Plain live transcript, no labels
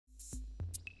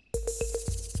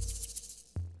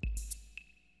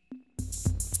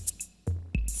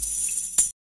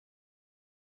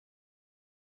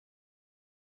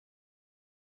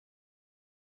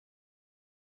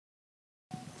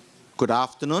Good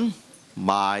afternoon,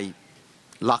 my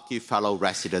lucky fellow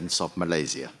residents of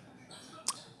Malaysia.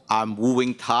 I'm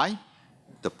Thye,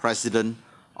 the president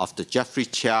of the Jeffrey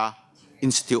Cheah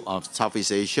Institute of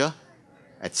Southeast Asia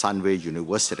at Sunway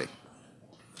University.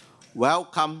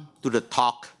 Welcome to the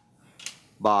talk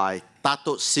by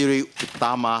Dato Seri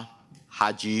Utama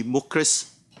HAJI Mukhriz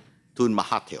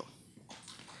Mahathir.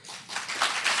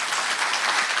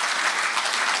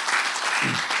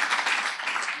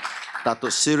 Dato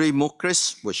Seri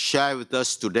Mukhriz will share with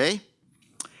us today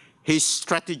his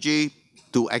strategy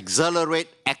to accelerate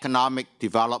economic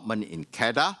development in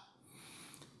Kedah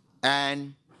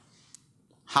and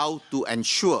how to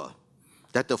ensure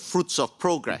that the fruits of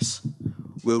progress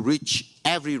will reach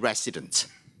every resident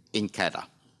in Kedah.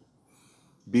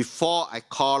 Before I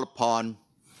call upon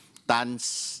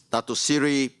Dato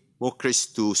Seri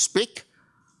Mukhriz to speak,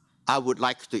 I would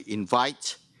like to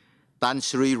invite Tan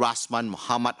Sri Rasman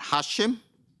Muhammad Hashim,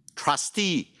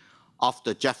 trustee of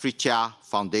the Jeffrey Cheah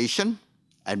Foundation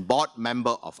and board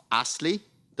member of ASLI,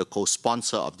 the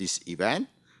co-sponsor of this event,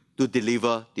 to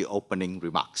deliver the opening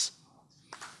remarks.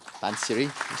 Tan Sri,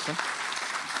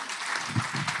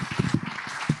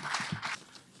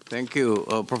 Thank you,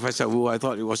 Professor Wu. I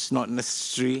thought it was not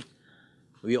necessary.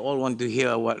 We all want to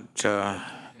hear what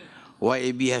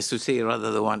YAB has to say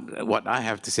rather than what I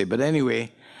have to say. But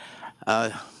anyway,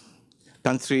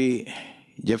 Tan Sri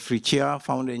Jeffrey Cheah,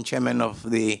 founder and chairman of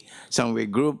the Sunway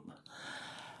Group,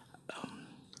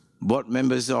 board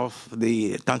members of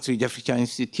the Tan Sri Jeffrey Cheah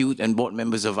Institute and board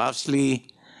members of ASLI,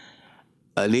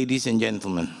 ladies and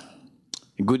gentlemen,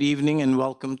 good evening and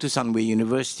welcome to Sunway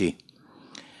University.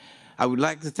 I would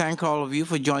like to thank all of you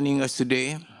for joining us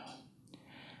today.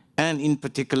 And in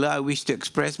particular, I wish to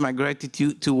express my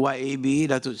gratitude to YAB,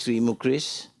 Dato Sri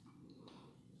Mukhriz,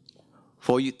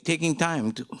 for taking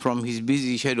time from his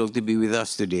busy schedule to be with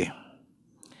us today.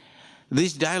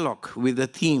 This dialogue with the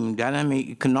theme Dynamic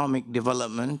Economic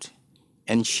Development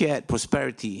and Shared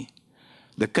Prosperity,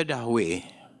 the Kedah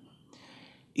Way,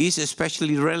 is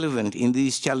especially relevant in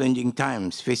these challenging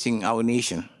times facing our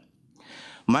nation.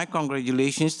 My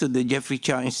congratulations to the Jeffrey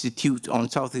Cheah Institute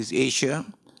on Southeast Asia,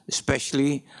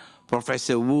 especially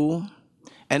Professor Wu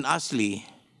and ASLI,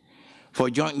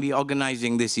 for jointly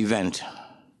organizing this event.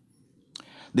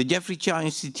 The Jeffrey Cheah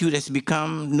Institute has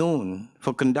become known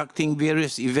for conducting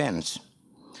various events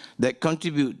that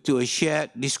contribute to a shared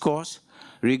discourse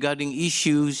regarding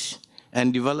issues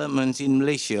and developments in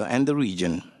Malaysia and the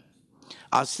region.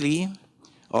 ASLI,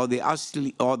 or the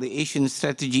Asian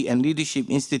Strategy and Leadership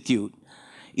Institute,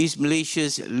 is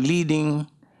Malaysia's leading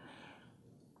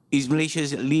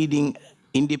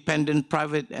independent,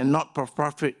 private, and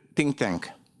not-for-profit think tank,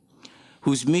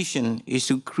 whose mission is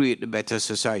to create a better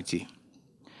society.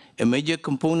 A major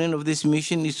component of this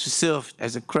mission is to serve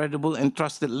as a credible and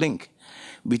trusted link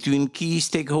between key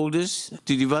stakeholders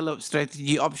to develop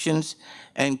strategy options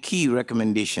and key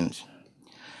recommendations.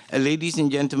 Ladies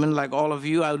and gentlemen, like all of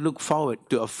you, I look forward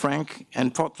to a frank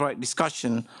and forthright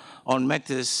discussion on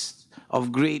matters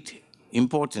of great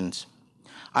importance.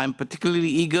 I am particularly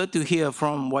eager to hear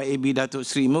from YAB Dato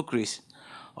Sri Mukhriz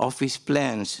of his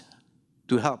plans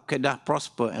to help Kedah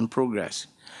prosper and progress.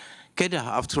 Kedah,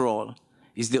 after all,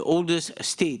 is the oldest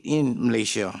state in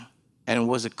Malaysia and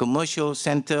was a commercial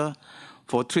center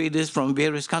for traders from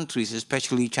various countries,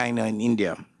 especially China and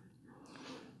India.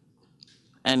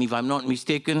 And if I'm not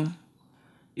mistaken,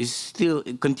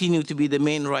 it continues to be the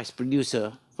main rice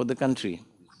producer for the country.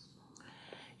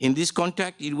 In this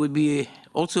context, it would be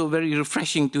also very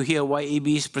refreshing to hear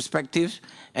YAB's perspectives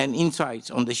and insights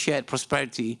on the Shared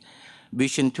Prosperity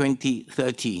Vision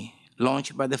 2030,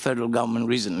 launched by the federal government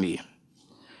recently.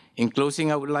 In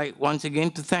closing, I would like once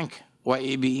again to thank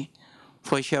YAB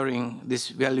for sharing this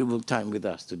valuable time with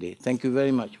us today. Thank you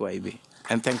very much, YAB,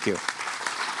 and thank you.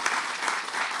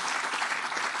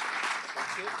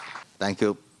 Thank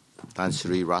you, Tan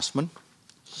Sri Rasman.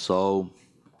 So,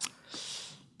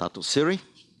 Dato Seri,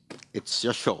 it's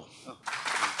your show.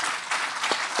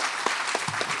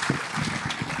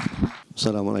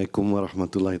 Assalamualaikum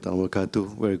warahmatullahi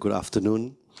wabarakatuh. Very good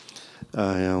afternoon.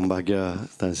 Yang bahagia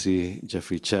Tan Sri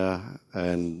Jeffrey Cheah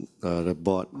and the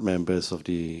board members of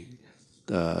the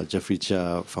Jeffrey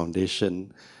Cheah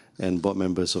Foundation and board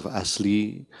members of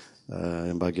ASLI,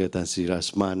 yang bahagia Tan Sri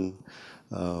Rasman,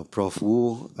 Prof.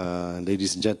 Wu,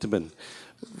 ladies and gentlemen.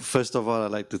 First of all,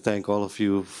 I'd like to thank all of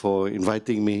you for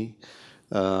inviting me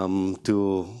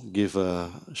to give a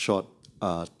short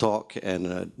talk and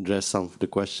address some of the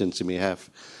questions you may have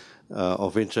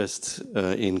of interest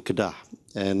in Kedah.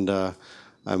 And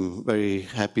I'm very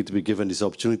happy to be given this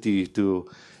opportunity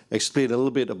to explain a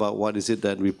little bit about what is it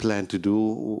that we plan to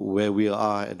do, where we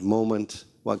are at the moment,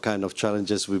 what kind of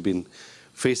challenges we've been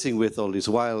facing with all this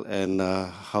while, and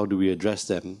how do we address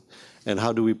them, and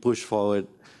how do we push forward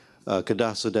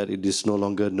Kedah so that it is no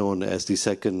longer known as the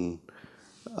second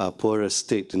poorest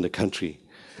state in the country.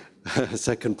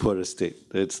 Second poorest state.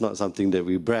 It's not something that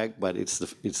we brag, but it's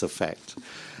a fact.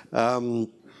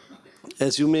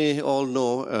 As you may all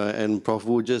know, and Prof.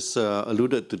 Wu just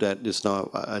alluded to that just now,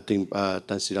 I think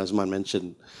Tan Sri Azman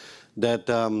mentioned that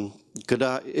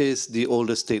Kedah is the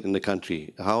oldest state in the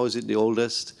country. How is it the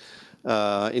oldest?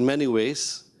 In many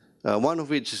ways, one of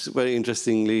which is very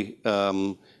interestingly,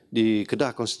 the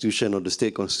Kedah Constitution or the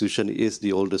state constitution is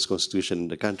the oldest constitution in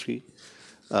the country.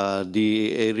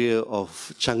 The area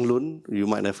of Jerlun, you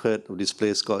might have heard of this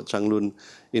place called Jerlun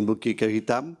in Bukit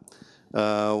Kehitam,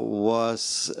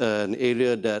 was an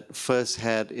area that first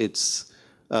had its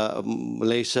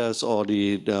Malaysia's or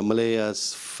the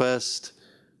Malaya's first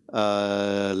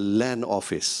land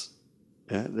office.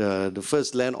 Yeah? The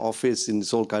first land office in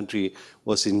this whole country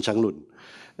was in Jerlun.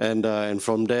 And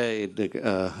from there,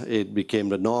 it became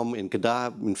the norm in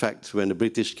Kedah. In fact, when the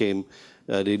British came,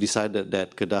 they decided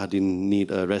that Kedah didn't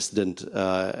need a resident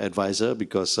advisor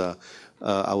because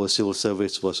our civil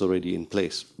service was already in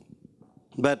place.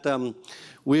 But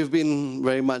we've been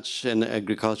very much an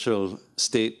agricultural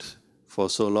state for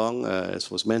so long, as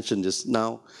was mentioned just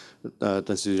now.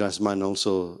 Tan Sri Azman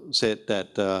also said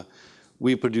that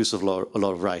we produce a lot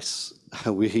of rice.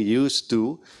 We used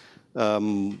to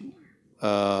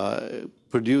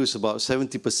produce about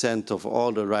 70% of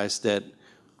all the rice that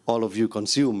all of you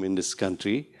consume in this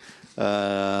country.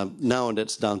 Now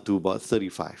that's down to about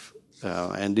 35.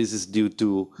 And this is due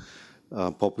to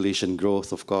population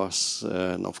growth, of course,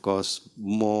 and of course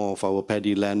more of our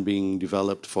paddy land being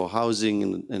developed for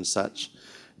housing and such.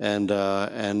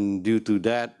 And due to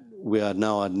that, we are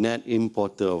now a net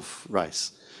importer of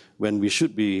rice, when we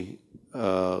should be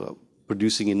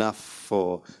producing enough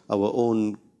for our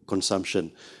own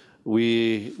consumption.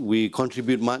 We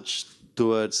contribute much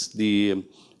towards the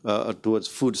towards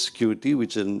food security,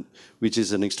 which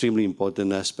is an extremely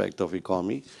important aspect of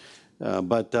economy.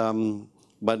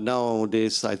 But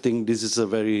nowadays, I think this is a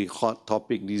very hot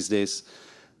topic these days.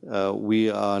 We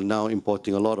are now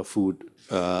importing a lot of food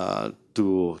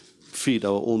to feed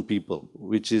our own people,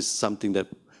 which is something that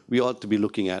we ought to be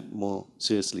looking at more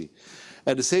seriously.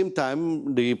 At the same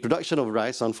time, the production of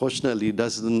rice, unfortunately,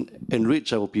 doesn't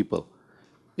enrich our people.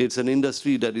 It's an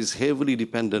industry that is heavily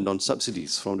dependent on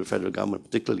subsidies from the federal government,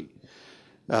 particularly.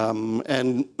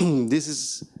 And this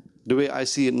is, the way I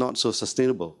see it, not so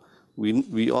sustainable.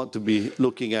 We ought to be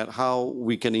looking at how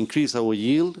we can increase our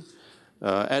yield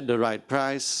at the right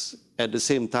price, at the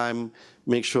same time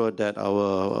make sure that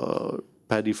our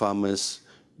paddy farmers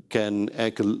can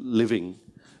make a living,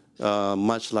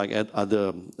 much like at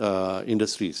other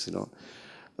industries, you know.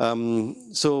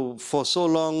 So for so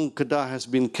long, Kedah has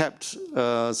been kept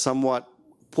somewhat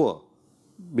poor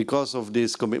because of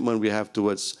this commitment we have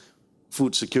towards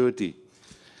food security.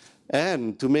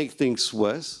 And to make things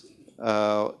worse,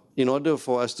 in order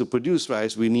for us to produce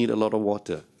rice, we need a lot of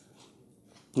water.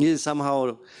 This is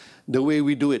somehow the way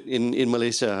we do it in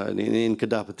Malaysia, in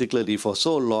Kedah particularly, for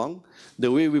so long.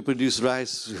 The way we produce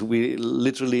rice, we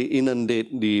literally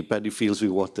inundate the paddy fields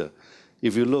with water.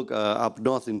 If you look up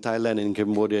north in Thailand, in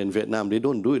Cambodia, in Vietnam, they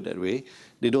don't do it that way.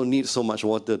 They don't need so much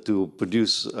water to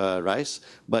produce rice,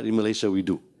 but in Malaysia we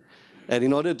do. And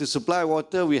in order to supply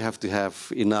water, we have to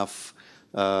have enough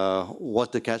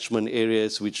water catchment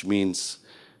areas, which means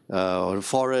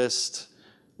forest,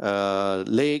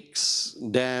 lakes,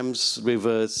 dams,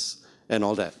 rivers, and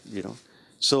all that, you know.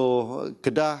 So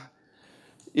Kedah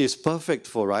is perfect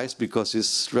for rice because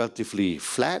it's relatively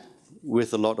flat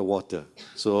with a lot of water,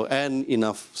 so and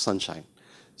enough sunshine.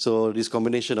 So this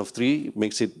combination of three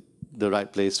makes it the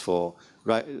right place for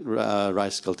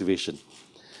rice cultivation.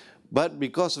 But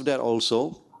because of that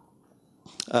also,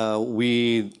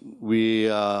 which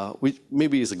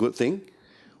maybe is a good thing,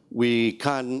 we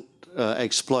can't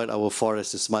exploit our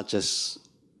forests as much as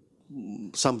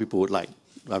some people would like.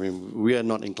 I mean, we are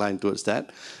not inclined towards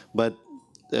that. But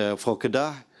for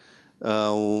Kedah,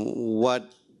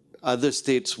 what other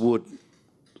states would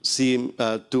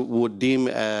deem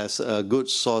as a good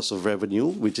source of revenue,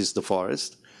 which is the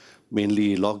forest,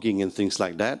 mainly logging and things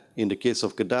like that. In the case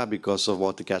of Kedah, because of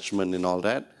water catchment and all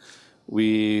that,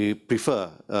 we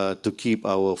prefer to keep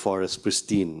our forests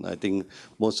pristine. I think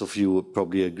most of you would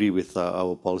probably agree with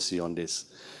our policy on this.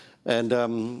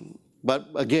 And but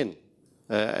again,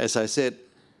 as I said,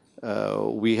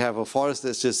 we have a forest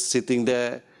that's just sitting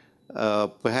there.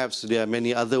 Perhaps there are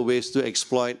many other ways to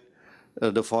exploit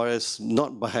the forest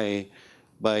not by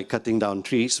cutting down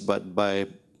trees, but by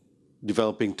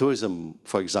developing tourism,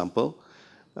 for example.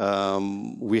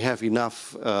 We have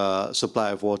enough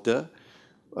supply of water,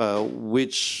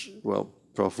 which, well,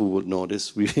 Prof. Wu would know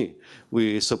this,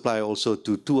 we supply also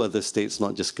to 2 other states,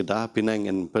 not just Kedah, Penang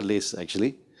and Perlis,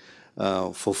 actually,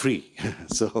 for free.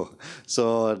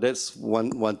 So that's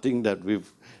one thing that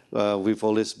we've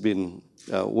always been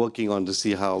working on to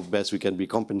see how best we can be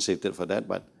compensated for that,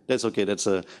 but that's okay, that's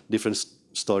a different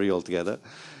story altogether.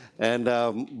 And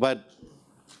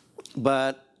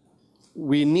but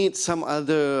we need some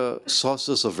other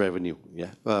sources of revenue,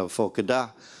 for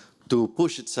Kedah to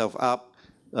push itself up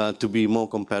to be more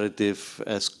competitive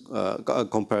as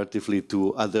comparatively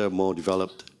to other more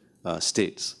developed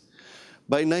states.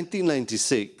 By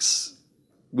 1996,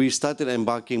 we started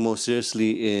embarking more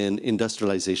seriously in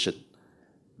industrialization.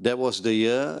 That was the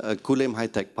year Kulem High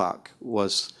Tech Park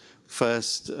was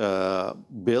first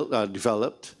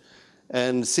developed,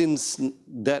 and since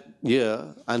that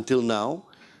year until now,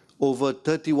 over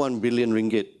 31 billion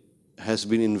ringgit has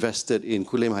been invested in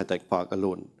Kulem High Tech Park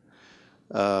alone,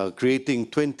 creating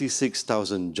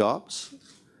 26,000 jobs.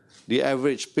 The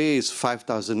average pay is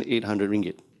 5,800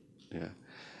 ringgit.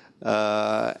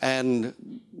 And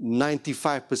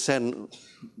 95%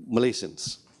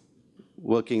 Malaysians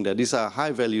working there. These are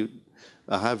high value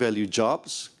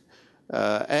jobs,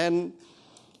 and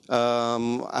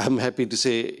I'm happy to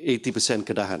say 80%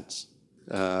 Kedahans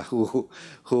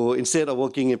who instead of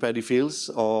working in paddy fields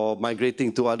or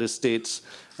migrating to other states,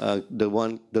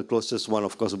 the closest one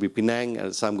of course will be Penang,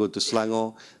 and some go to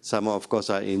Selangor, some of course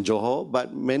are in Johor,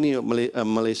 but many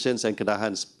Malaysians and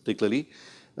Kedahans particularly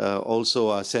also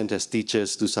are sent as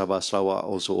teachers to Sabah, Sarawak,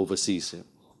 also overseas.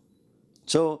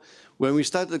 So when we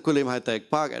started Kulem High Tech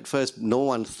Park, at first no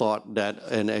one thought that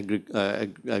an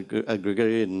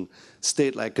agrarian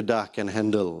state like Kedah can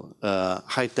handle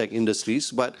high-tech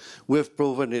industries, but we've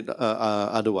proven it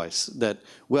otherwise, that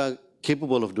we are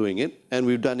capable of doing it, and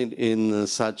we've done it in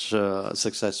such a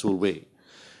successful way.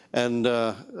 And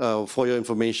for your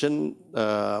information,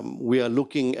 we are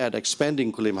looking at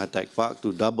expanding Kulem High Tech Park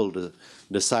to double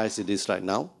the size it is right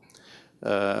now.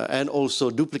 And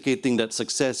also duplicating that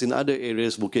success in other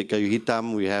areas. Bukit Kayu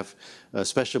Hitam, we have a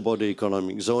special border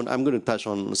economic zone. I'm going to touch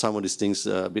on some of these things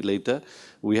a bit later.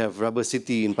 We have Rubber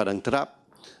City in Padang Terap.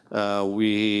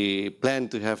 We plan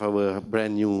to have our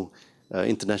brand new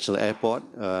international airport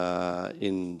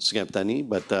in Sungai Petani,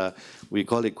 but we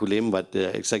call it Kulem, but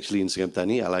it's actually in Sungai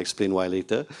Petani. I'll explain why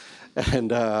later.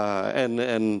 And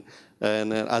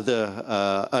other,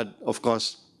 of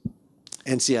course,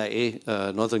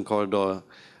 NCIA, Northern Corridor,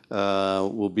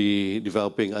 will be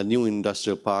developing a new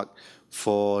industrial park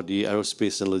for the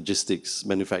aerospace and logistics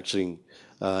manufacturing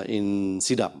in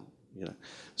Sidam.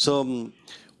 So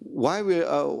why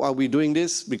are we doing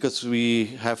this? Because we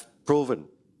have proven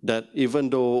that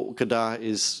even though Kedah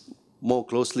is more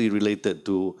closely related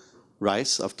to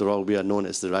rice, after all, we are known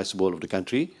as the rice bowl of the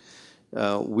country,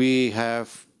 we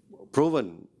have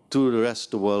proven to the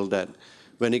rest of the world that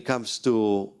when it comes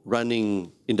to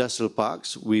running industrial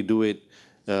parks, we do it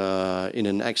in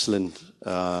an excellent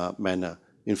manner.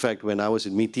 In fact, when I was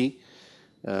in MITI,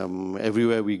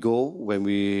 everywhere we go, when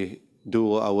we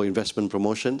do our investment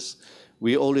promotions,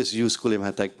 we always use Kulem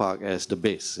High Tech Park as the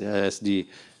base, as the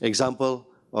example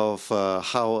of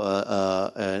how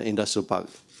an industrial park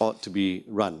ought to be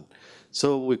run.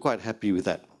 So we're quite happy with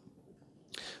that.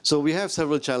 So we have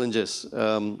several challenges.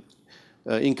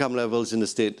 Income levels in the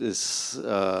state is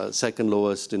second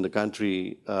lowest in the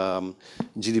country.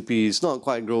 GDP is not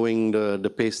quite growing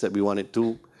the pace that we want it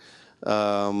to.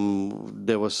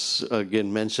 There was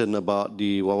again mention about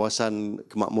the Wawasan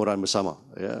Kemakmuran Bersama,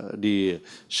 the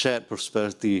shared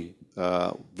prosperity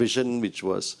vision, which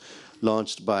was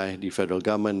launched by the federal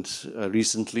government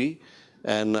recently.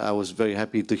 And I was very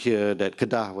happy to hear that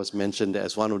Kedah was mentioned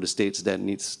as one of the states that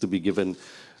needs to be given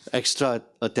extra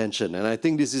attention. And I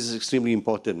think this is extremely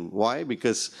important. Why?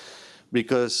 Because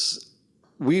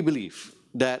we believe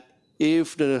that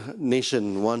if the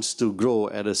nation wants to grow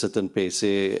at a certain pace,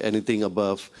 say anything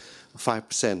above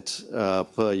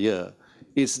 5% per year,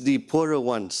 it's the poorer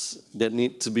ones that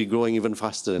need to be growing even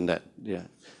faster than that.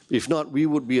 If not, we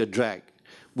would be a drag.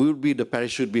 We would be the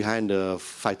parachute behind the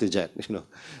fighter jet,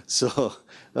 So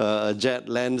a jet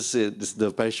lands, it's the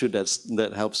parachute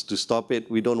that helps to stop it.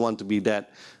 We don't want to be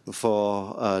that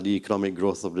for the economic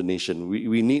growth of the nation.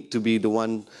 We need to be the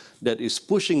one that is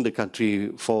pushing the country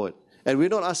forward. And we're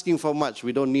not asking for much.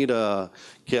 We don't need a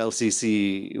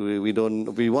KLCC.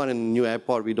 We want a new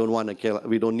airport. We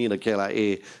don't need a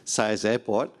KLIA size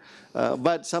airport.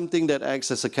 But something that acts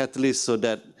as a catalyst so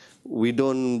that we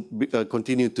don't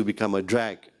continue to become a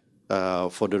drag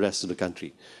for the rest of the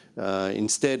country.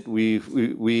 Instead, we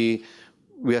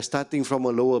are starting from a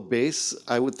lower base.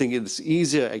 I would think it's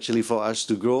easier actually for us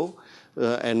to grow.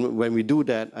 And when we do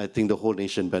that, I think the whole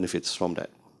nation benefits from that.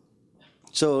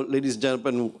 So, ladies and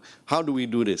gentlemen, how do we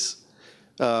do this?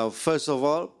 First of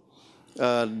all,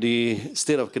 the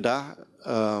state of Kedah,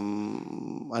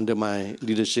 under my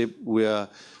leadership, we are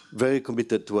very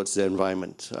committed towards the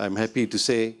environment. I'm happy to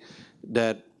say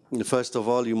that, first of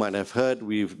all, you might have heard,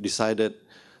 we've decided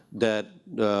that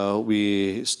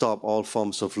we stop all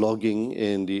forms of logging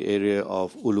in the area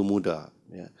of Ulu Muda.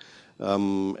 Yeah.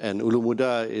 And Ulu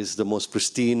Muda is the most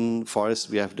pristine forest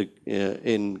we have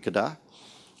in Kedah.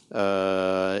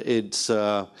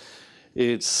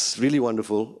 It's really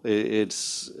wonderful.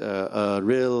 It's a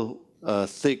real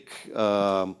thick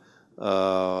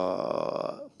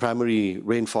primary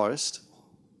rainforest.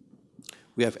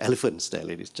 We have elephants there,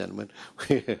 ladies and gentlemen.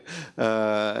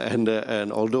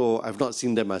 And although I've not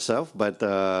seen them myself, but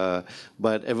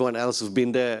everyone else who's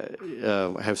been there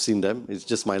have seen them. It's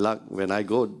just my luck. When I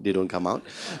go, they don't come out.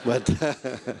 But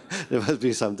there must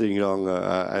be something wrong.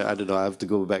 I don't know. I have to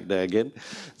go back there again.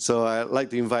 So I'd like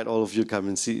to invite all of you to come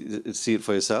and see it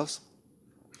for yourselves.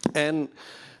 And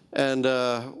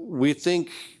we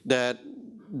think that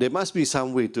there must be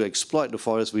some way to exploit the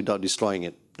forest without destroying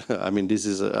it. I mean, this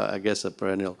is, I guess, a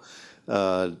perennial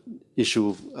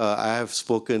issue. I have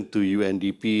spoken to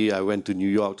UNDP. I went to New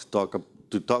York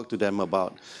to talk to them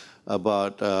about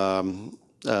one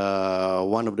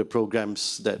of the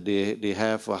programs that they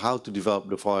have for how to develop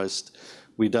the forest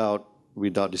without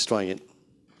destroying it.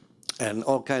 And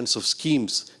all kinds of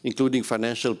schemes, including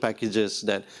financial packages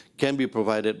that can be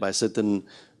provided by certain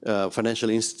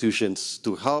financial institutions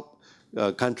to help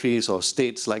countries or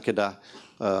states like Kedah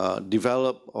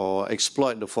develop or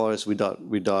exploit the forest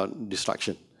without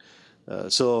destruction.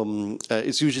 So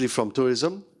it's usually from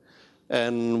tourism,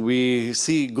 and we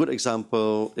see good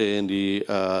example in the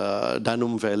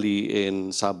Danum Valley in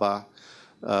Sabah,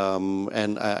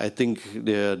 and I think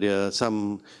there are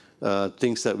some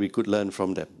things that we could learn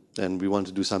from them, and we want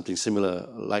to do something similar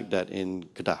like that in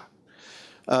Kedah.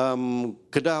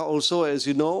 Kedah also, as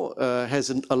you know,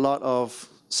 has a lot of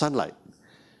sunlight.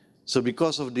 So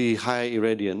because of the high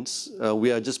irradiance,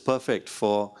 we are just perfect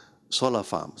for solar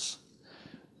farms.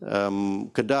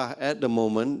 Kedah at the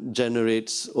moment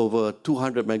generates over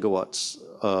 200 megawatts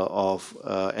of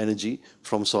energy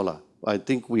from solar. I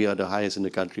think we are the highest in the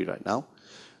country right now.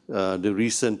 The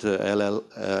recent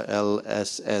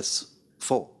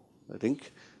LSS4, I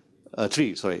think,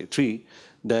 3,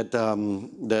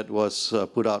 that was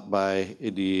put out by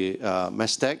the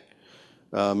Mestec.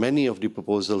 Many of the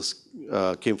proposals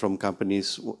came from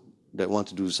companies that want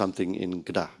to do something in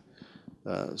Kedah.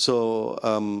 So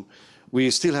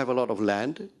we still have a lot of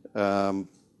land,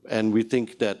 and we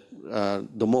think that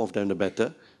the more of them, the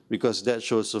better, because that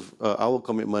shows our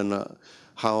commitment,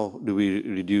 how do we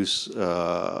reduce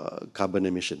carbon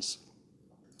emissions.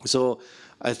 So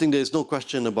I think there's no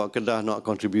question about Kedah not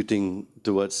contributing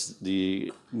towards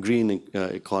the green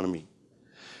economy.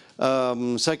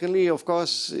 Secondly, of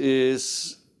course,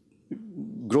 is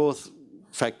growth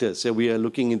factors. So we are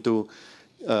looking into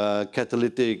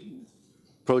catalytic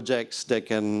projects that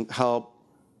can help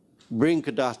bring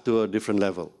Kedah to a different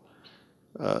level.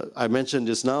 I mentioned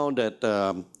just now that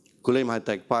Kulim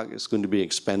High-Tech Park is going to be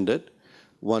expanded.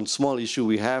 One small issue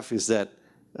we have is that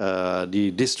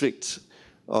the district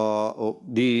or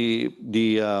the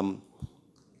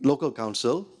local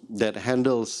council that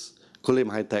handles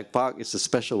Kulim High-Tech Park is a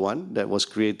special one that was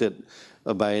created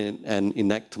by an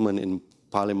enactment in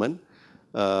Parliament.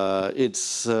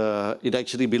 It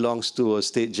actually belongs to a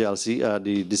state GLC.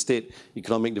 The State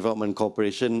Economic Development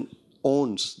Corporation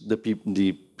owns the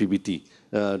PBT,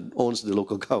 owns the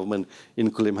local government in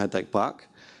Kulim High-Tech Park.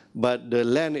 But the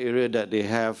land area that they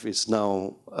have is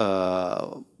now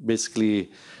basically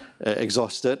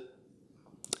exhausted,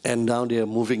 and now they are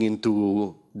moving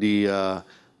into the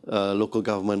local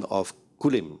government of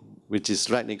Kulim, which is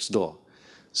right next door.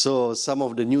 So some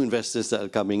of the new investors that are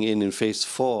coming in phase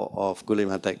 4 of Kulim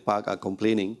High-Tech Park are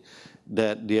complaining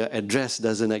that their address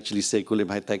doesn't actually say Kulim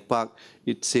High-Tech Park,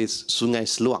 it says Sungai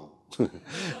Seluang.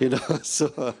 You know,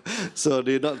 so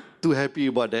they're not too happy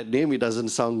about that name. It doesn't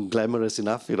sound glamorous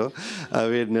enough, you know. I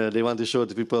mean, they want to show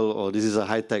to people, oh, this is a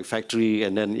high-tech factory,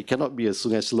 and then it cannot be a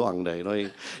Sungai Seluang there, you know.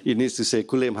 It needs to say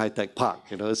Kulim High-Tech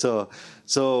Park, you know. So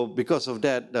because of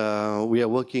that, we are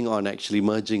working on actually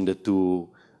merging the two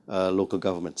local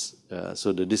governments.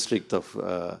 So the district of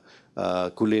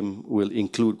Kulim will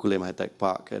include Kulim High-Tech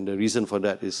Park, and the reason for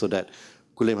that is so that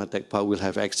Kulim High-Tech Park will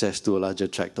have access to a larger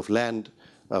tract of land,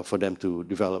 for them to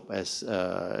develop as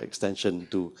extension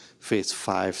to phase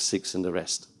 5, 6, and the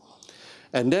rest.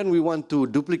 And then we want to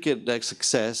duplicate that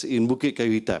success in Bukit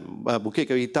Kayu Hitam. Bukit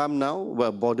Kayu Hitam now,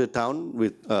 a border town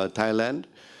with Thailand,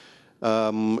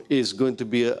 is going to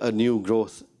be a new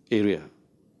growth area.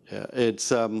 Yeah,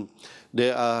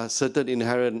 there are certain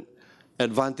inherent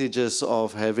advantages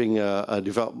of having a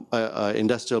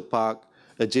industrial park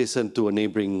adjacent to a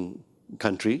neighboring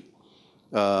country.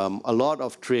 A lot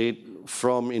of trade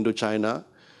from Indochina,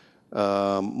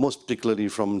 most particularly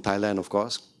from Thailand, of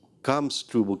course, comes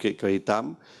through Bukit Kayu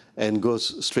Hitam and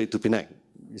goes straight to Penang.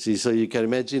 You see, so you can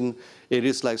imagine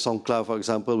areas like Songkhla, for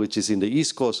example, which is in the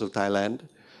east coast of Thailand,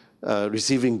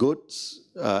 receiving goods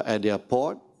at their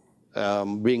port,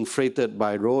 being freighted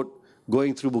by road,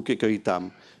 going through Bukit Kayu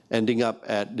Hitam, ending up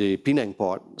at the Penang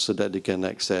port so that they can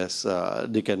access,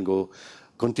 they can go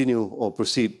continue or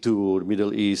proceed to the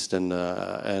Middle East and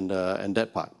that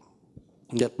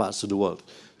parts of the world.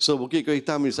 So Bukit Kayu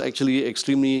Hitam is actually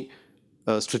extremely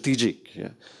strategic. Yeah.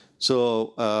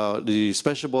 So the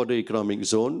Special Border Economic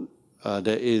Zone,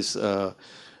 there is a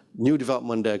new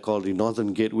development there called the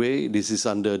Northern Gateway. This is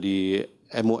under the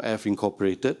MOF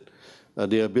Incorporated.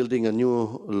 They are building a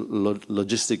new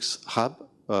logistics hub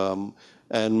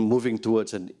and moving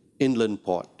towards an inland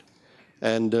port.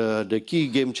 And the key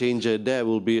game changer there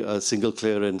will be a single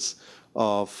clearance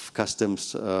of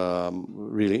customs,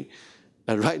 really.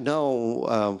 And right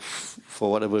now, for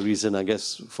whatever reason, I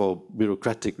guess for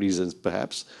bureaucratic reasons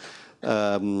perhaps,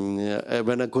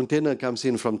 when a container comes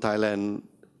in from Thailand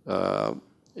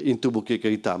into Bukit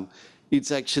Kayu Hitam,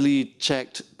 it's actually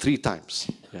checked 3 times.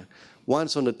 Yeah.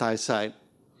 Once on the Thai side,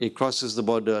 it crosses the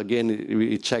border again,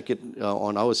 we check it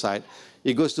on our side.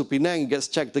 It goes to Penang, it gets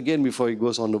checked again before it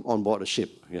goes on board a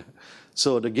ship. Yeah.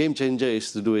 So the game changer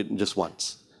is to do it just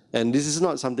once. And this is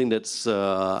not something that's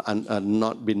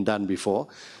not been done before.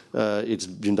 It's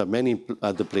been done many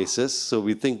other places. So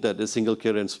we think that the single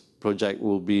clearance project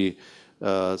will be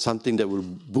something that will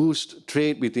boost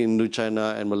trade between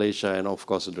Indochina and Malaysia and of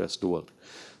course the rest of the world.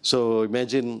 So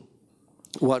imagine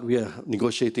what we are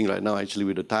negotiating right now actually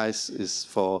with the Thais is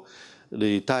for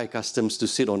the Thai customs to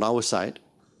sit on our side.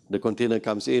 The container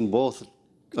comes in, both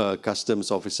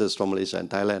customs officers from Malaysia and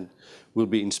Thailand will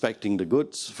be inspecting the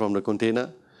goods from the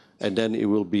container, and then it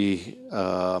will be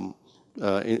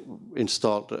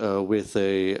installed with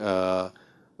a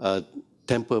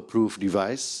tamper-proof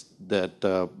device that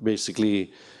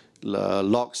basically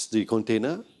locks the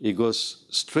container. It goes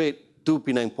straight to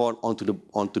Penang port onto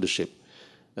the ship,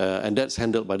 and that's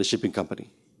handled by the shipping company.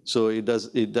 So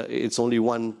it's only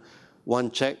one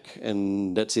check,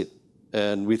 and that's it.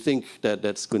 And we think that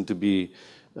that's going to be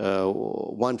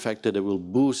one factor that will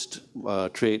boost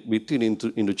trade between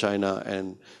Indochina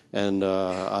and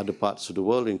other parts of the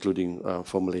world, including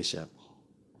for Malaysia.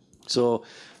 So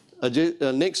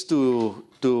next to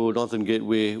Northern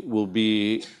Gateway will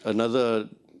be another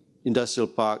industrial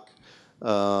park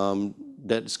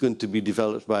that's going to be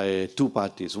developed by 2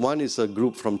 parties. One is a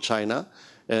group from China,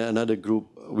 and another group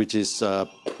which is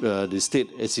the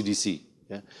state SCDC.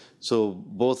 Yeah. So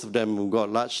both of them have got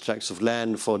large tracts of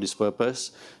land for this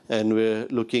purpose, and we're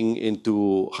looking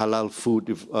into halal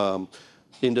food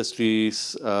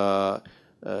industries,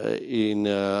 in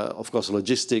of course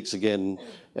logistics again,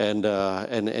 and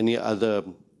any other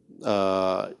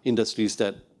industries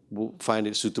that find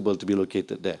it suitable to be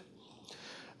located there.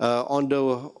 On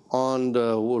the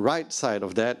right side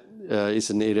of that is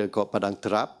an area called Padang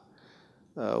Terap.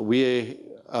 We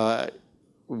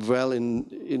well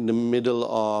in the middle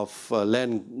of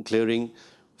land clearing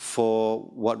for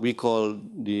what we call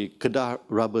the Kedah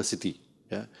Rubber City.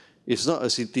 Yeah? It's not a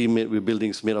city made with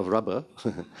buildings made of rubber,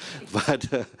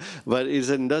 but it's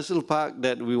an industrial park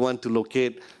that we want to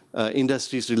locate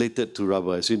industries related to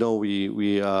rubber. As you know,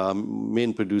 we are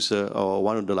main producer or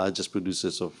one of the largest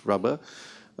producers of rubber.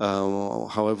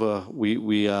 However,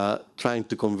 we are trying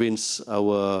to convince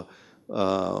our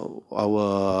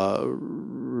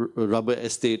rubber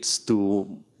estates to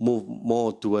move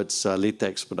more towards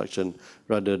latex production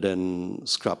rather than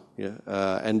scrap. Yeah?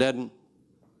 And then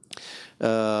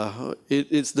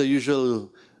it's the usual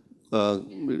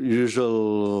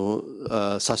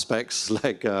suspects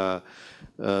like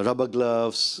rubber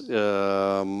gloves,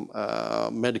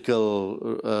 medical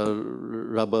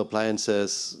rubber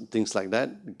appliances, things like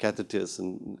that, catheters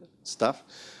and stuff.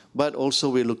 But also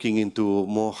we're looking into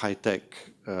more high-tech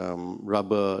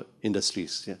rubber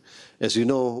industries. Yeah. As you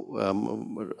know,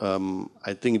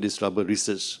 I think this Rubber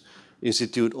Research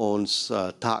Institute owns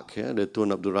TAC, yeah, the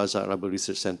Tun Abdul Razak Rubber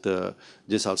Research Center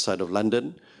just outside of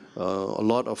London. a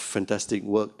lot of fantastic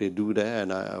work they do there,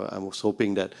 and I was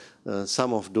hoping that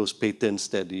some of those patents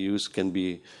that they use can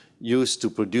be used to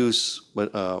produce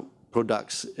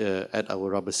products at our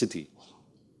rubber city.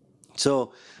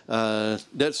 So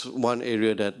that's one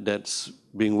area that's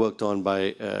being worked on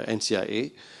by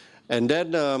NCIA. And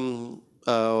then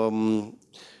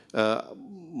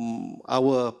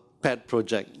our pet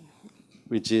project,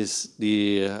 which is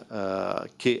the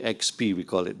KXP, we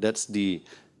call it. That's the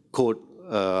code,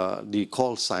 the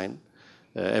call sign.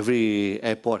 Every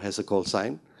airport has a call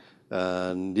sign.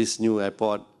 This new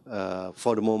airport,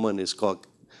 for the moment, is called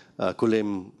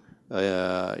Kulim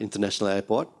International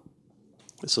Airport.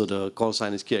 So the call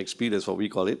sign is KXP, that's what we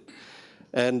call it.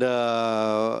 And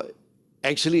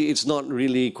actually, it's not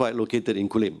really quite located in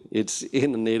Kulim. It's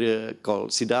in an area called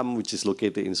Sidam, which is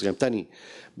located in Sungai Petani.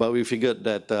 But we figured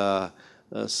that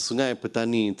Sungai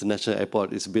Petani International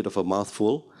Airport is a bit of a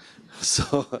mouthful.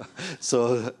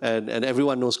 And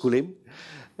everyone knows Kulim.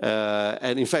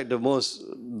 And in fact,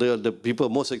 the people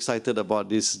most excited about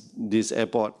this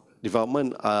airport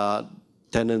development are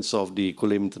tenants of the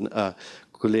Kulim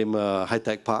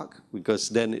High-Tech Park, because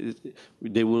then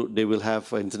they will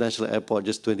have an international airport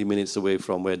just 20 minutes away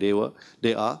from where they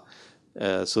are.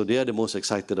 So they are the most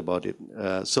excited about it.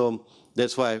 So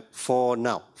that's why for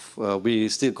now, we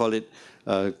still call it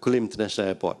Kulim International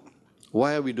Airport.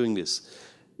 Why are we doing this?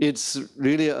 It's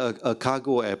really a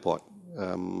cargo airport.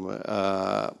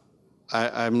 I'm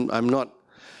not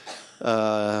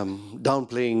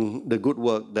downplaying the good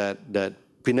work that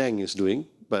Penang is doing,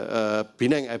 but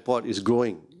Penang Airport is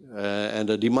growing, and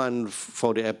the demand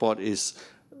for the airport is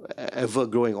ever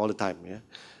growing all the time. Yeah?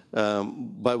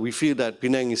 But we feel that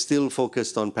Penang is still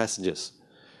focused on passengers.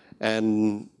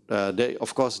 And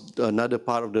of course, another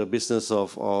part of the business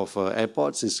of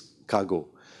airports is cargo.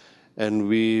 And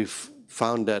we've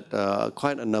found that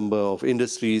quite a number of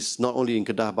industries, not only in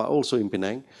Kedah, but also in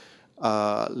Penang,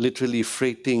 are literally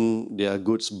freighting their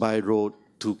goods by road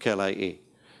to KLIA.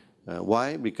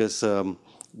 Why? Because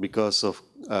of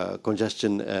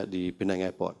congestion at the Penang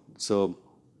airport. So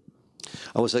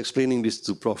I was explaining this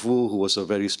to Prof. Wu, who was a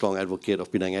very strong advocate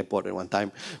of Penang airport at one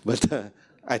time, but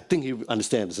I think he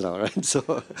understands now, right?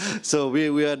 So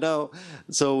we are now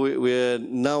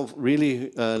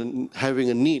really having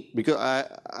a need, because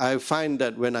I find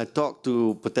that when I talk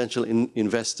to potential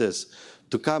investors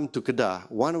to come to Kedah,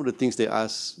 one of the things they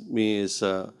ask me is,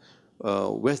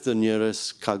 where's the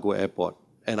nearest cargo airport?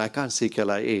 And I can't say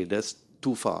KLIA, that's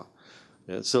too far.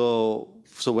 Yeah, so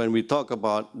when we talk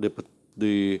about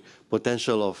the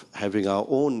potential of having our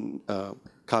own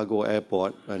cargo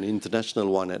airport, an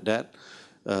international one at that,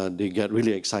 they get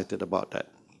really excited about that.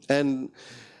 And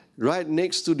right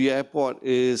next to the airport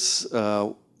is,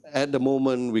 at the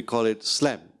moment, we call it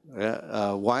SLAM.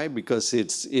 Yeah? Why? Because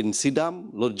it's in Sidam,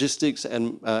 logistics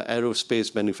and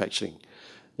aerospace manufacturing.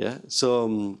 Yeah.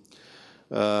 So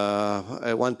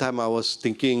at one time I was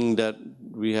thinking that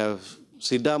we have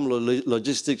Sidam,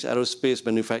 logistics, aerospace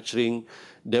manufacturing,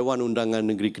 Dewan Undangan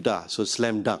Negeri Kedah, so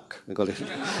slam dunk, I call it.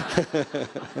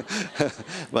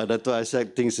 But that's why I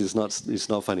said things is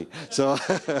not funny. So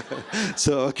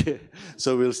okay,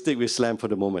 so we'll stick with slam for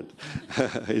the moment.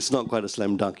 It's not quite a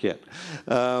slam dunk yet.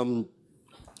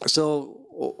 So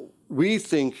we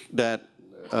think that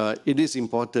it is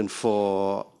important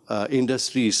for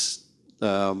industries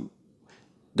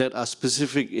that are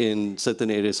specific in certain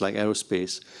areas like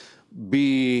aerospace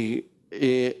be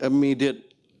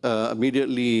immediately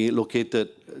located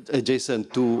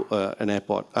adjacent to an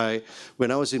airport. When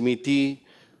I was in MITI,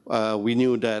 we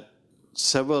knew that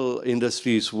several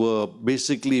industries were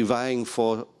basically vying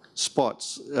for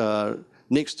spots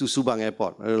next to Subang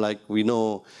Airport. Like we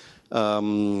know, what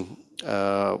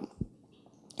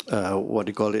do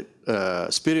you call it?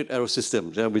 Spirit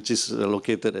Aerosystems, which is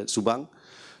located at Subang.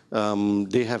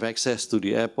 They have access to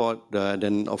the airport.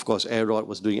 Then, of course, Aerod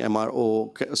was doing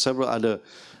MRO, several other.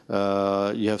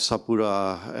 You have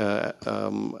Sapura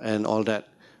and all that,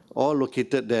 all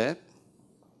located there,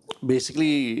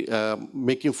 basically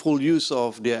making full use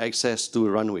of their access to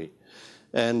a runway.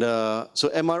 And so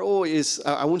MRO is,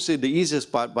 I won't say the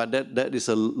easiest part, but that is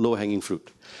a low-hanging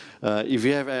fruit. If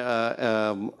you have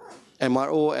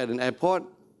MRO at an airport,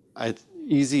 it's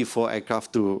easy for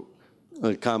aircraft to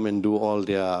come and do all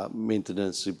their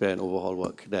maintenance, repair, and overhaul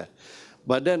work there.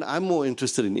 But then I'm more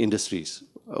interested in industries.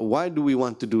 Why do we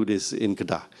want to do this in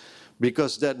Kedah?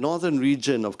 Because that northern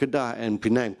region of Kedah and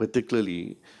Penang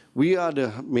particularly, we are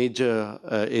the major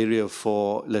area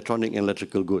for electronic and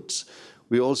electrical goods.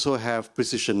 We also have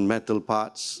precision metal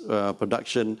parts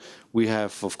production. We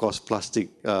have, of course, plastic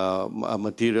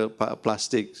material,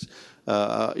 plastics,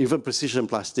 even precision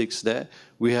plastics there.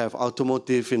 We have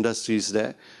automotive industries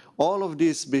there. All of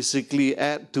these basically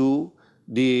add to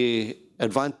the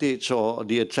advantage or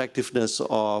the attractiveness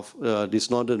of this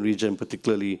northern region,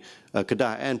 particularly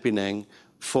Kedah and Penang,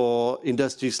 for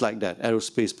industries like that,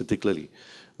 aerospace particularly.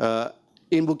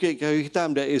 In Bukit Kayu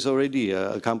Hitam, there is already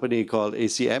a company called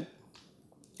ACM,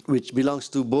 which belongs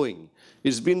to Boeing.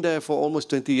 It's been there for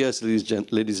almost 20 years,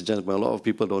 ladies and gentlemen. A lot of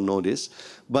people don't know this,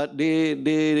 but they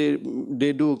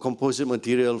do composite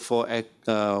material for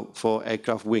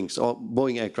aircraft wings, or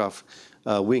Boeing aircraft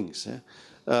wings.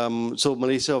 So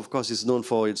Malaysia, of course, is known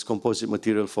for its composite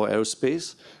material for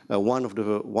aerospace. One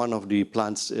of the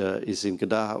plants is in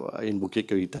Kedah, in Bukit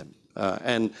Kayu Hitam,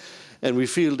 and we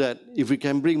feel that if we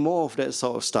can bring more of that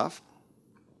sort of stuff.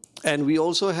 And we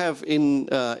also have in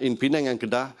Penang and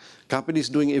Kedah companies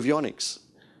doing avionics.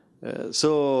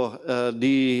 So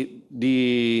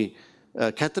the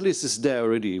catalyst is there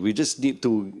already. We just need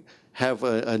to have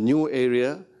a new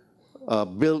area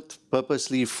built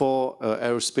purposely for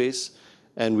aerospace,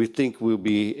 and we think we'll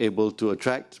be able to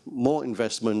attract more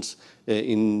investments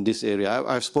in this area.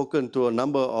 I've spoken to a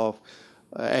number of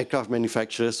aircraft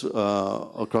manufacturers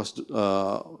across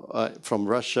from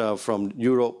Russia, from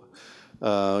Europe,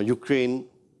 Ukraine,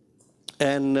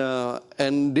 and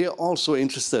they're also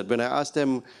interested. When I asked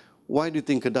them, why do you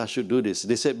think Kedah should do this?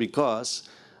 They said because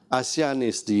ASEAN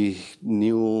is the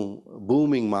new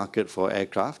booming market for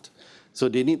aircraft, so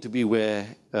they need to be where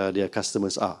their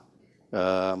customers are.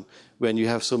 When you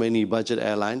have so many budget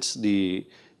airlines, the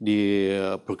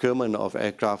procurement of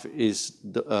aircraft is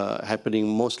happening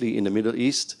mostly in the Middle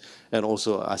East and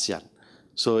also ASEAN.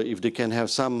 So if they can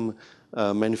have some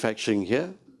manufacturing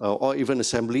here, or even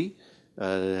assembly,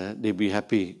 they'd be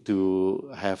happy to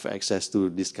have access to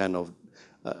this kind of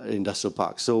industrial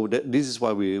park. So this is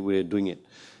why we're doing it.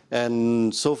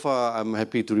 And so far, I'm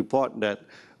happy to report that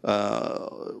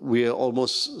we are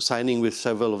almost signing with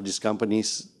several of these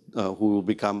companies who will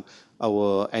become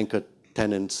our anchor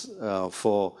tenants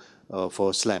for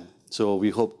SLAM. So we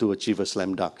hope to achieve a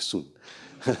slam dunk soon.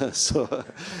 So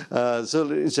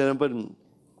gentlemen,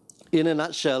 in a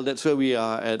nutshell, that's where we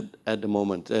are at the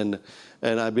moment. And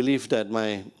I believe that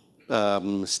my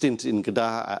stint in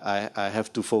Kedah, I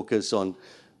have to focus on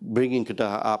bringing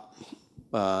Kedah up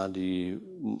the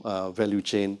value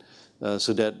chain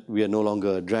so that we are no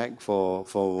longer a drag for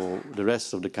the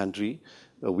rest of the country.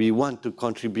 We want to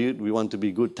contribute, we want to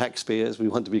be good taxpayers, we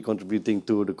want to be contributing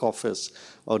to the coffers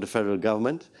of the federal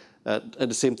government. At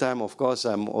the same time, of course,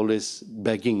 I'm always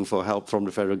begging for help from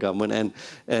the federal government,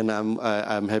 and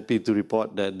I'm happy to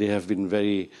report that they have been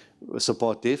very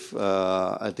supportive.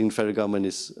 I think the federal government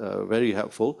is very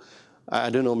helpful. I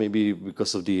don't know, maybe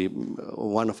because of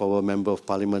one of our member of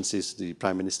parliaments is the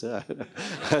Prime Minister.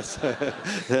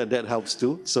 That helps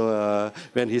too. So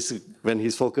when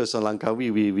he's focused on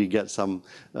Langkawi, we get some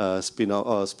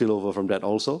spillover from that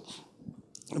also.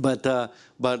 But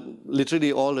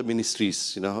literally all the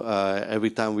ministries,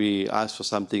 every time we ask for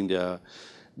something,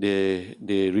 they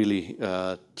really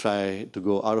try to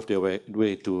go out of their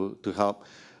way to help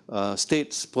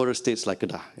states, poorer states like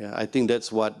Kedah. Yeah, I think that's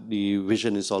what the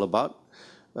vision is all about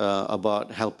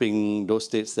helping those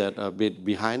states that are a bit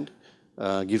behind,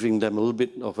 giving them a little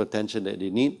bit of attention that they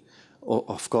need,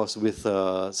 of course with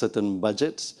certain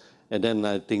budgets, and then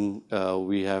I think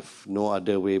we have no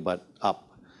other way but up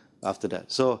after that.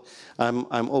 So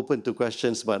I'm open to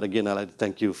questions, but again, I'd like to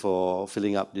thank you for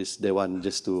filling up this day one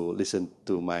just to listen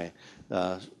to my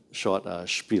short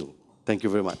spiel. Thank you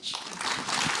very much.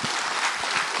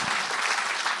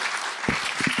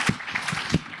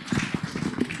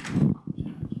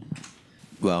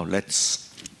 Well, let's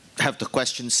have the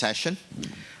question session.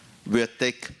 We'll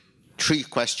take 3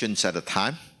 questions at a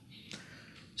time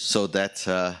so that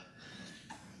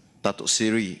Dato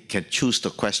Seri can choose the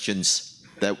questions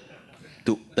that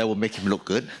will make him look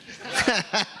good.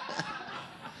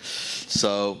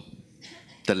 So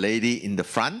the lady in the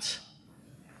front,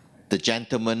 the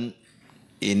gentleman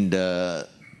in the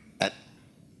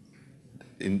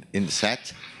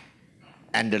set,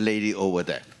 and the lady over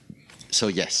there. So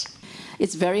yes.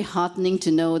 It's very heartening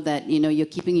to know that you're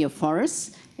keeping your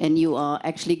forests and you are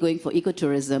actually going for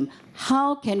ecotourism.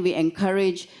 How can we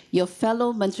encourage your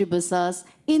fellow Menteri Besars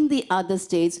in the other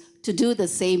states to do the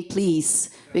same, please?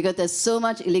 Because there's so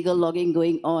much illegal logging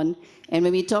going on. And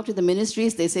when we talk to the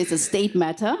ministries, they say it's a state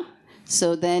matter.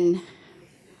 So then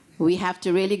we have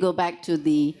to really go back to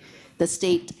the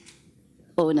state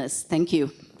owners. Thank you.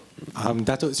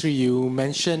 Dato Sri, you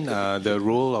mentioned the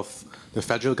role of the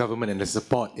federal government and the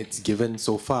support it's given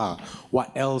so far.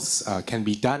 What else can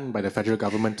be done by the federal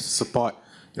government to support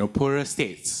poorer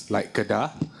states like Kedah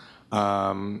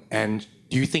And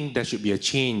do you think there should be a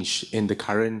change in the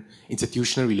current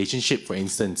institutional relationship, for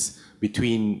instance,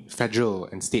 between federal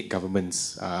and state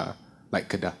governments like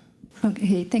Kedah?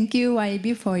 Okay, thank you,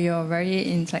 YAB, for your very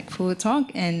insightful talk,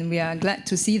 and we are glad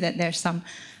to see that there's some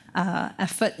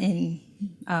effort in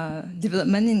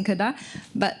development in Kedah.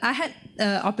 But I had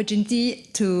the opportunity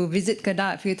to visit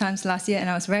Kedah a few times last year, and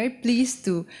I was very pleased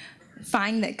to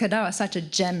find that Kedah was such a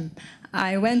gem.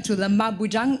 I went to Lembah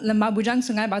Bujang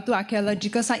Sungai Batu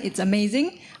archaeological site. It's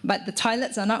amazing, but the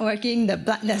toilets are not working,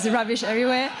 there's rubbish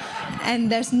everywhere, and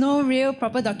there's no real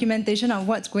proper documentation of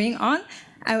what's going on.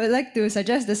 I would like to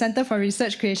suggest the Center for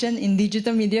Research Creation in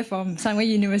Digital Media from Sunway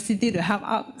University to help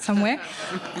out somewhere.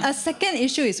 A second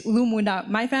issue is Ulu Muda.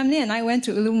 My family and I went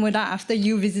to Ulu Muda after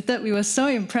you visited. We were so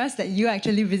impressed that you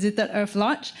actually visited Earth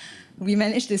Lodge. We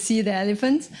managed to see the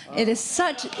elephants. It is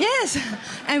such, yes!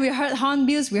 And we heard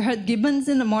hornbills, we heard gibbons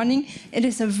in the morning. It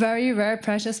is a very, very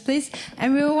precious place.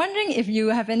 And we were wondering if you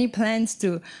have any plans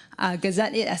to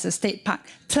gazette it as a state park.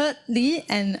 Thirdly,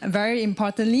 and very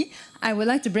importantly, I would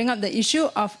like to bring up the issue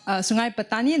of Sungai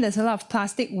Petani. There's a lot of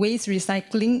plastic waste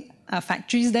recycling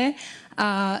factories there.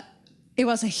 It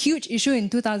was a huge issue in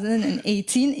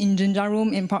 2018 in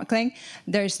Jenjarum in Port Klang.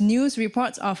 There's news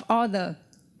reports of all the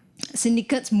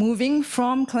syndicates moving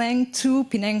from Klang to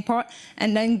Penang Port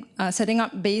and then setting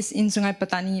up base in Sungai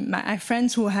Petani. I have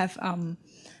friends who have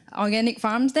organic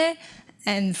farms there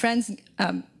and friends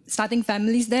starting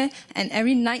families there, and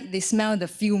every night they smell the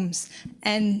fumes.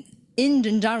 And in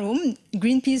Jenjarum,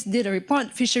 Greenpeace did a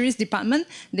report, Fisheries Department,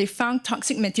 they found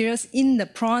toxic materials in the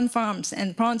prawn farms,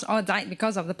 and prawns all died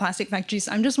because of the plastic factories.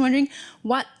 I'm just wondering,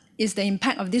 what is the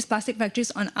impact of these plastic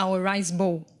factories on our rice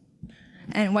bowl?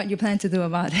 And what you plan to do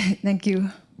about it? Thank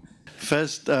you.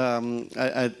 First,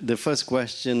 the first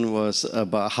question was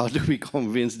about how do we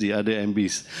convince the other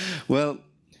MPs? Well,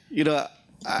 you know,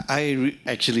 I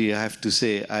have to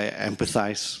say I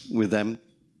empathize with them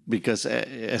because,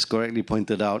 as correctly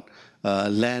pointed out,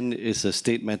 land is a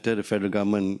state matter. The federal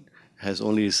government has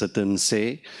only a certain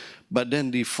say, but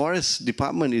then the forest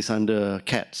department is under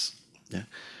CATS. Yeah?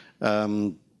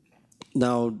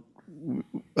 Now,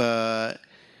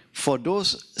 for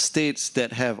those states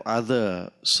that have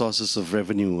other sources of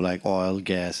revenue like oil,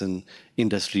 gas, and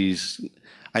industries,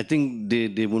 I think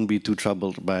they won't be too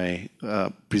troubled by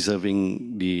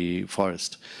preserving the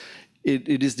forest.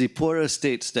 It is the poorer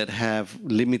states that have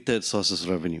limited sources of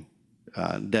revenue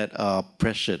that are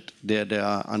pressured. They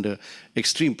are under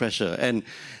extreme pressure. And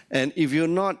if you're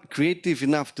not creative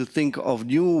enough to think of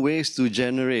new ways to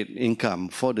generate income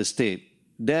for the state,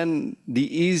 then the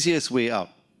easiest way out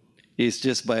is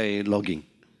just by logging.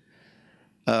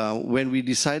 When we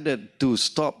decided to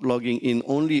stop logging in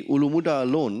only Ulu Muda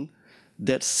alone,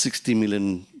 that's 60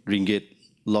 million ringgit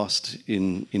lost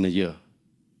in a year,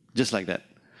 just like that.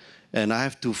 And I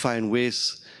have to find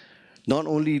ways not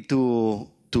only to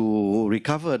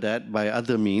recover that by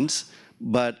other means,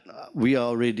 but we are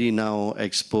already now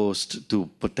exposed to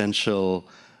potential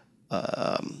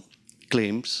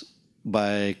claims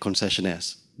by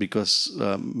concessionaires, because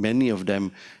many of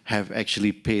them have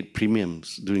actually paid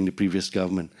premiums during the previous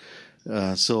government.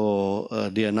 So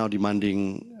they are now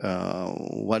demanding,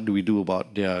 what do we do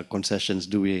about their concessions?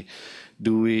 Do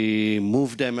we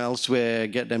move them elsewhere,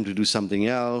 get them to do something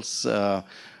else,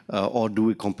 or do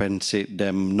we compensate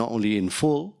them not only in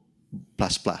full,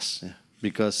 plus, yeah,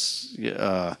 because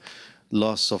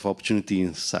loss of opportunity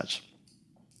and such.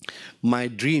 My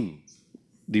dream,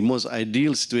 the most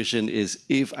ideal situation is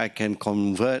if I can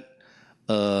convert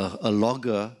a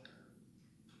logger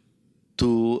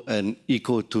to an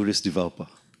eco-tourist developer.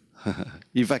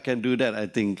 If I can do that, I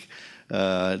think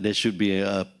there should be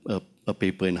a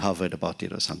paper in Harvard about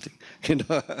it or something. You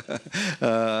know,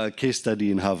 a case study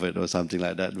in Harvard or something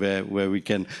like that, where we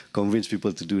can convince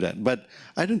people to do that. But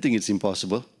I don't think it's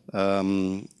impossible.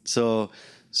 So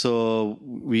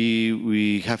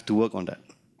we have to work on that.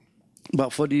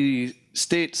 But for the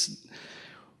states,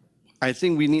 I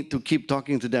think we need to keep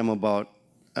talking to them about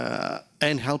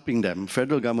and helping them,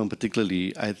 federal government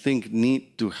particularly, I think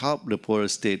need to help the poorer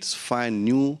states find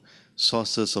new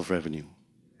sources of revenue.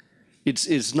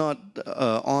 It's not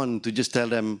on to just tell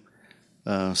them,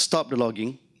 stop the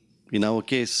logging. In our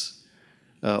case,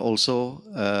 also,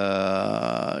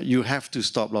 you have to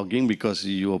stop logging because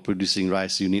you are producing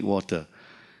rice, you need water.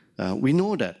 We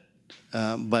know that.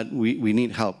 But we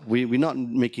need help. We're not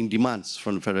making demands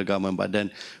from the federal government, but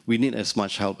then we need as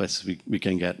much help as we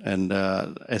can get. And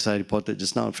as I reported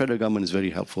just now, the federal government is very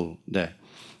helpful there.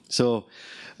 So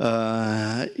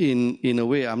in a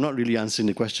way, I'm not really answering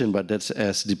the question, but that's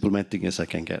as diplomatic as I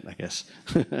can get, I guess.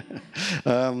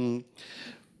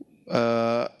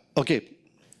 okay,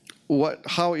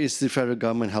 how is the federal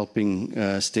government helping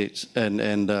states,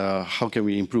 and how can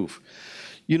we improve?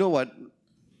 You know what?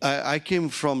 I came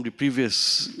from the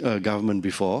previous government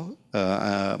before,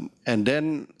 and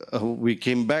then we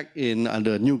came back in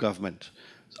under a new government.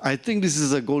 I think this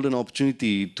is a golden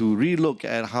opportunity to relook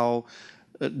at how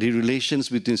the relations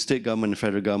between state government and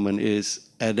federal government is,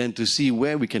 and then to see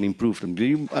where we can improve them. Do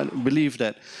you believe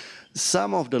that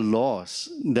some of the laws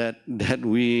that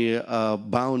we are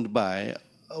bound by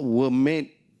were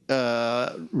made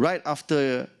right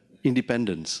after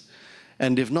independence,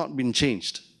 and they've not been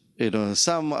changed? You know,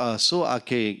 some are so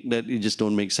archaic that it just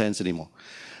don't make sense anymore.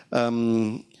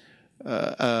 Some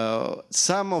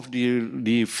of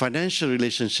the financial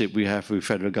relationship we have with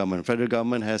federal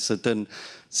government has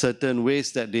certain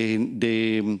ways that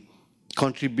they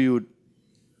contribute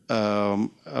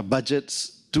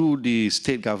budgets to the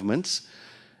state governments.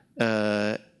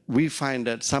 We find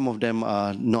that some of them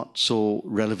are not so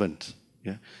relevant.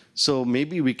 Yeah? So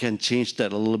maybe we can change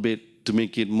that a little bit to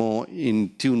make it more in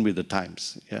tune with the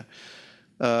times. Yeah.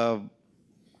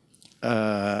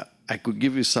 I could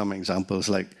give you some examples.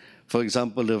 Like, for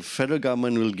example, the federal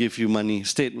government will give you money,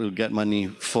 state will get money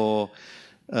for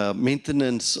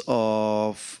maintenance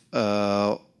of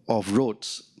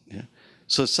roads. Yeah.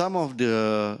 So some of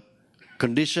the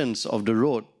conditions of the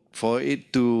road for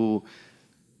it to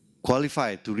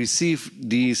qualify to receive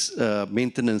these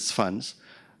maintenance funds,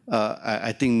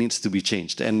 I think needs to be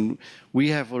changed. And we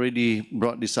have already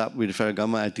brought this up with the federal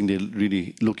government. I think they're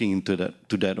really looking into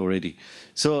that already.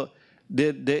 So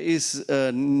there is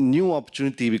a new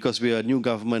opportunity because we are a new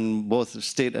government, both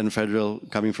state and federal,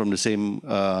 coming from the same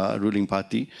ruling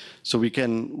party. So I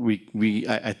think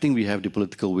we have the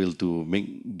political will to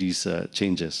make these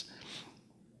changes.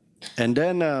 And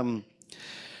then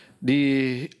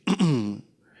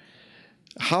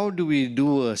how do we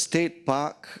do a state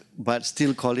park but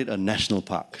still call it a national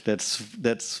park?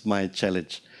 That's my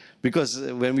challenge, because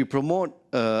when we promote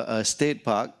a state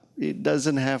park, it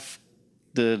doesn't have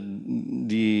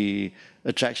the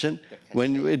attraction.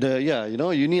 When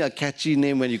you need a catchy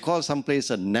name. When you call someplace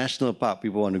a national park,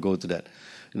 people want to go to that.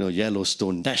 You know,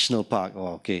 Yellowstone National Park,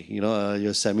 or okay, you know,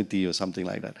 Yosemite or something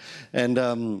like that. And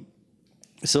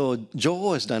so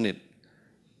Johor has done it.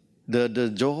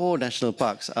 The Johor national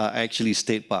parks are actually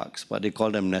state parks, but they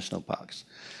call them national parks.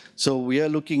 So we are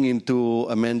looking into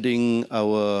amending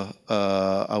our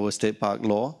state park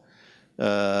law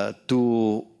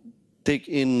to take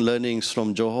in learnings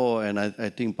from Johor, and I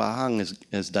think Pahang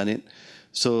has done it,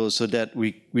 so that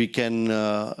we can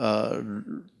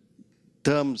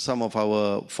term some of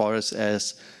our forests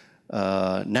as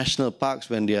national parks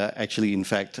when they are actually in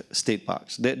fact state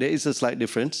parks. There is a slight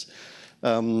difference.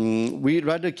 We'd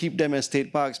rather keep them as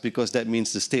state parks because that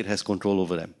means the state has control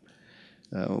over them.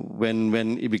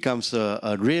 When it becomes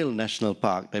a real national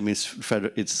park, that means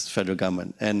it's federal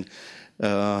government. And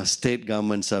state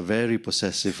governments are very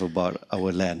possessive about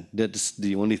our land. That's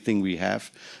the only thing we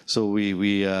have. So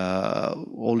we are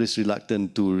always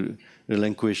reluctant to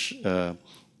relinquish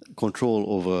control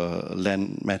over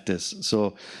land matters.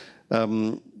 So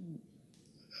the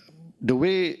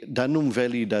way Danum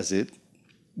Valley does it,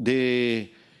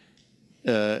 they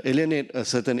alienate a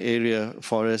certain area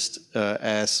forest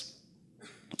as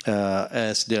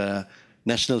their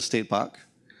national state park.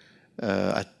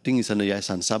 I think it's under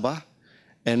Yayasan Sabah.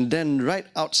 And then right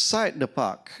outside the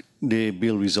park, they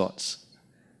build resorts.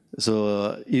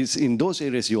 So it's in those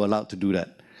areas you're allowed to do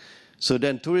that. So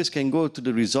then tourists can go to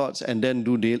the resorts and then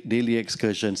do daily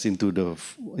excursions into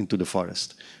the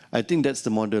forest. I think that's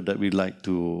the model that we'd like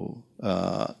to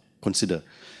consider.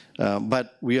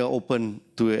 But we are open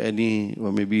to any,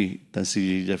 or maybe Tan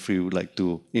Sri Jeffrey would like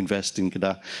to invest in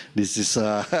Kedah. This is,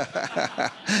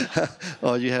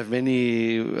 or you have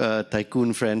many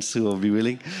tycoon friends who will be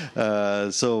willing.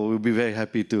 So we'll be very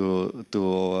happy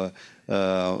to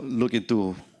look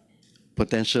into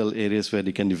potential areas where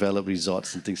they can develop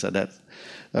resorts and things like that.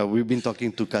 We've been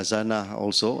talking to Kazana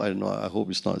also. I don't know. I hope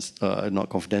it's not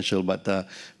confidential, but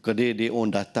because they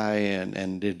own Thye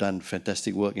and they've done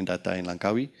fantastic work in Thye and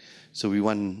Langkawi. So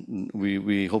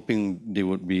we hoping they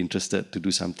would be interested to do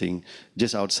something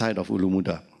just outside of Ulu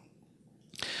Muda.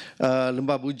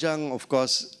 Lembah Bujang, of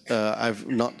course, I've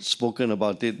not spoken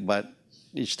about it, but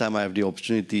each time I have the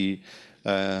opportunity,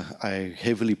 I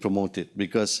heavily promote it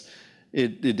because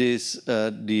it is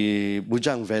the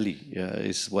Bujang Valley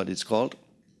is what it's called.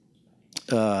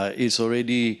 It's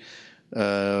already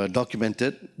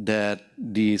documented that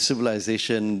the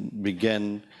civilization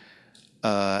began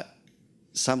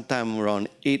sometime around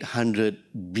 800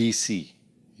 BC.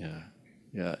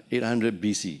 800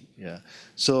 BC. Yeah.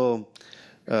 So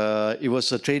It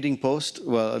was a trading post.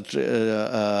 Well,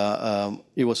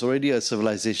 it was already a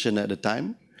civilization at the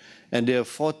time. And there are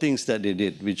 4 things that they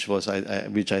did, which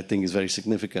I think is very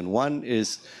significant. One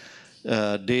is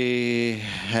they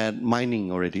had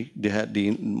mining already. They had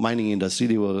the mining industry.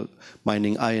 They were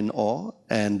mining iron ore.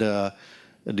 And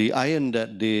the iron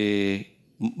that they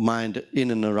mined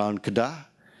in and around Kedah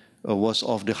was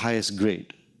of the highest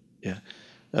grade. Yeah.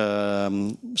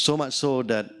 So much so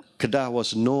that Kedah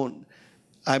was known,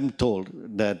 I'm told,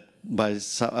 that by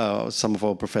some of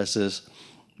our professors,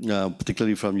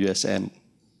 particularly from USM,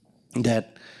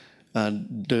 that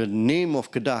the name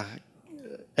of Kedah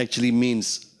actually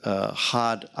means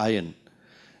hard iron.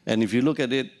 And if you look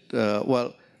at it,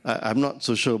 well, I'm not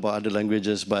so sure about other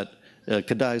languages, but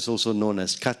Kedah is also known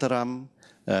as Kataram,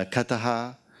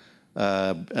 Kataha,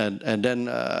 and then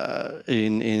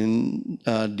in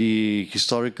the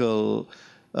historical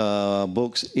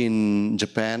books in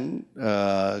Japan,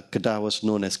 Kedah was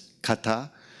known as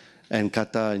Kata, and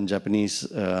Kata in Japanese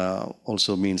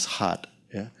also means hard.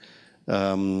 Yeah?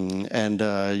 And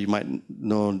you might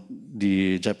know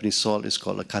the Japanese sword is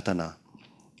called a katana.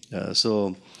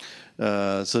 So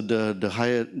the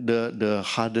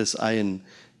hardest iron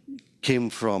came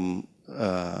from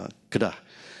Kedah.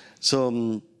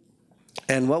 So,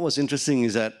 and what was interesting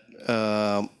is that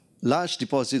large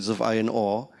deposits of iron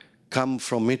ore come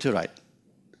from meteorite.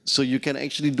 So you can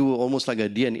actually do almost like a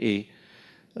DNA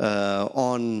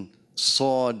on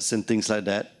swords and things like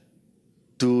that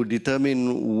to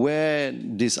determine where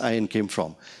this iron came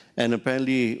from. And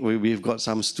apparently we've got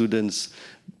some students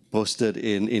posted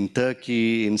in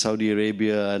Turkey, in Saudi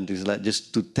Arabia, and things like that,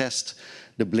 just to test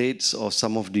the blades of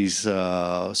some of these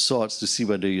swords to see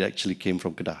whether it actually came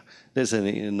from Kedah. That's an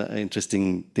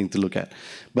interesting thing to look at.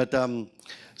 But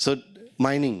so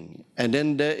mining, and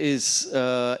then there is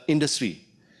industry.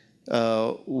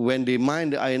 When they mine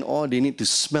the iron ore, they need to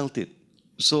smelt it.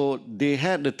 So they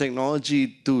had the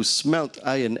technology to smelt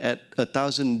iron at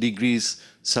 1,000 degrees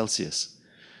Celsius.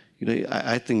 You know,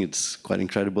 I think it's quite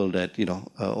incredible that, you know,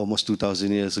 almost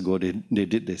 2,000 years ago they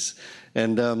did this.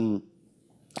 And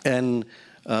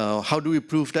how do we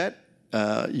prove that?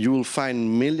 You will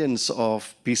find millions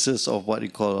of pieces of what you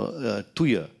call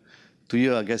Thye.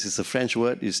 Thye, I guess, is a French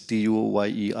word. It's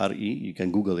T-U-Y-E-R-E. You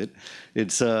can Google it.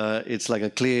 It's like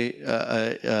a clay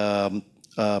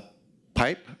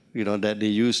pipe, you know, that they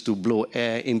use to blow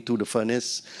air into the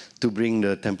furnace to bring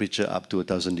the temperature up to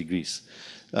 1,000 degrees.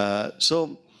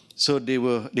 So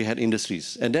they had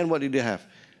industries, and then what did they have?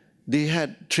 They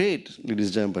had trade,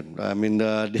 ladies and gentlemen. I mean,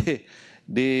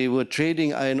 they were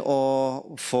trading iron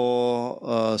ore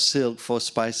for silk, for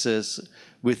spices,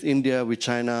 with India, with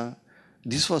China.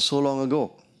 This was so long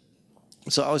ago.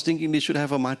 So I was thinking they should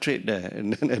have a matrade there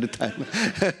and then at the time.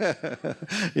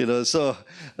 You know, so,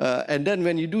 and then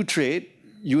when you do trade,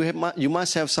 you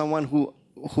must have someone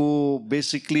who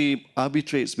basically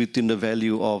arbitrates between the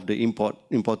value of the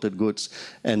imported goods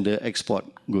and the export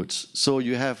goods. So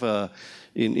you have,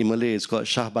 in Malay, it's called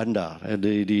Shah Bandar, what do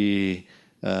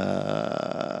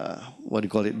you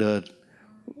call it?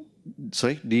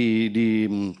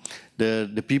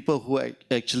 The people who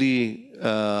actually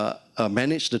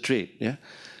manage the trade. Yeah.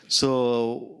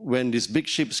 So when these big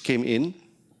ships came in,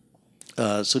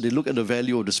 so they look at the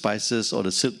value of the spices or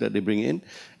the silk that they bring in,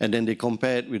 and then they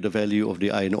compare it with the value of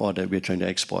the iron ore that we're trying to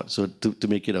export. So to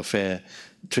make it a fair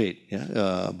trade.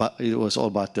 Yeah. But it was all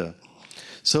barter.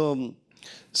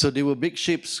 So there were big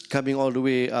ships coming all the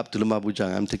way up to Lembah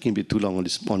Bujang. I'm taking a bit too long on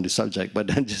this subject, but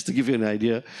then just to give you an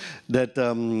idea that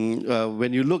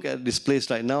when you look at this place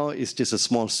right now, it's just a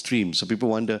small stream. So people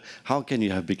wonder, how can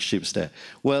you have big ships there?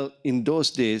 Well, in those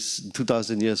days,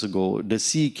 2,000 years ago, the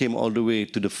sea came all the way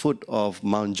to the foot of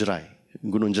Mount Jerai,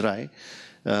 Gunung Jerai.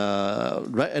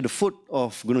 Right at the foot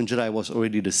of Gunung Jerai was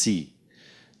already the sea.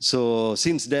 So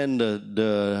since then,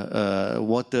 the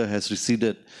water has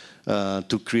receded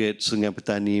to create Sungai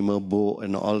Petani, Merbok,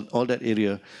 and all that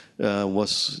area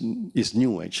is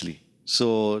new actually.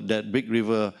 So that big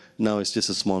river now is just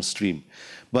a small stream.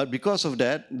 But because of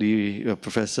that, the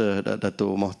Professor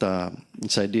Dato Mohtar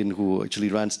Saidin, who actually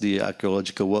runs the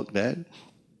archaeological work there,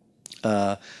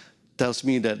 tells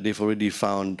me that they've already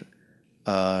found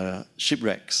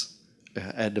shipwrecks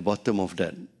at the bottom of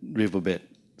that riverbed.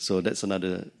 So that's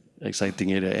another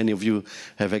exciting area. Any of you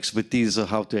have expertise on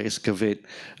how to excavate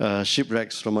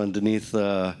shipwrecks from underneath,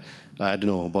 I don't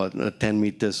know, about 10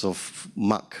 meters of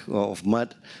muck or of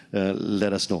mud,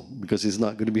 let us know, because it's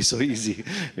not going to be so easy.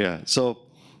 Yeah. So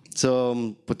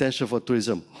potential for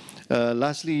tourism.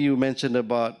 Lastly, you mentioned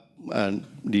about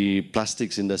the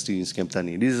plastics industry in Sungai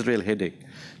Petani. This is a real headache.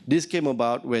 This came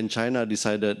about when China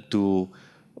decided to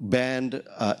banned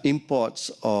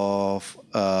imports of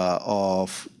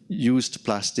used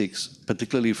plastics,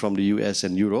 particularly from the US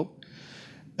and Europe.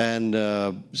 And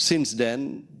since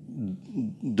then,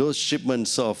 those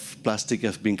shipments of plastic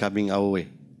have been coming our way.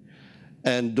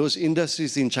 And those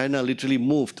industries in China literally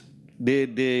moved.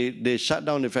 They shut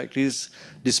down the factories,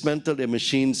 dismantled their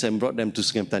machines, and brought them to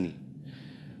Sengkang.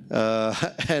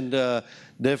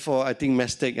 Therefore, I think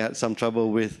Mestec had some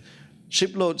trouble with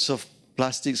shiploads of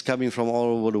plastics coming from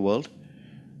all over the world.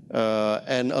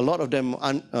 And a lot of them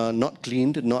not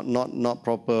cleaned, not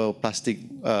proper plastic,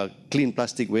 clean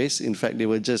plastic waste. In fact, they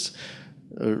were just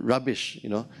rubbish,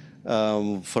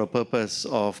 for a purpose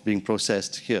of being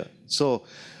processed here. So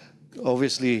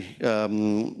obviously,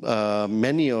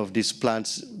 many of these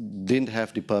plants didn't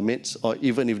have the permits, or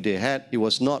even if they had, it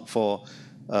was not for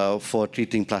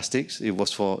treating plastics, it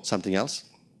was for something else.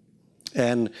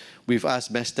 And we've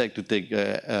asked Mestec to take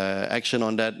action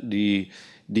on that.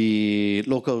 The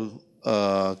local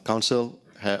council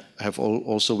have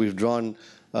also withdrawn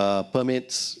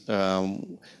permits.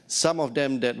 Some of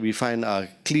them that we find are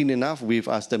clean enough, we've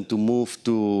asked them to move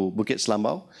to Bukit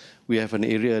Selambau. We have an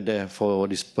area there for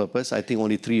this purpose. I think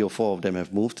only 3 or 4 of them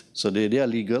have moved, so they are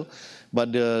legal.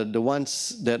 But the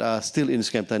ones that are still in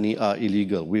Sengkang are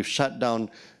illegal. We've shut down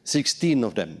 16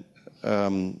 of them,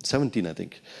 17 I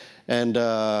think. And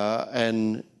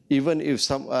even if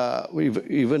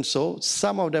even so,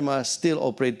 some of them are still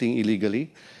operating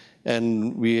illegally,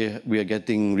 and we are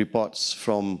getting reports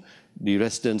from the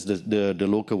residents, the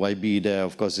local YB there.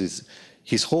 Of course,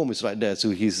 his home is right there,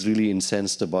 so he's really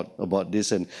incensed about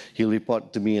this, and he'll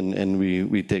report to me, and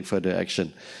we take further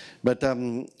action. But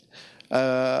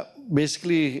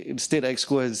basically, State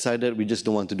Exco has decided we just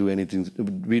don't want to do anything.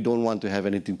 We don't want to have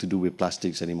anything to do with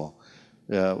plastics anymore.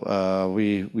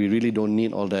 We really don't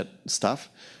need all that stuff.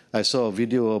 I saw a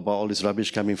video about all this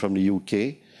rubbish coming from the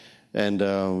UK, and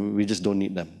we just don't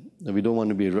need them. We don't want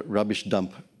to be a rubbish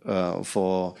dump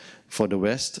for the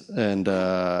West,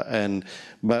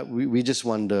 but we just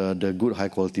want the good high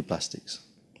quality plastics.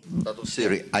 Dato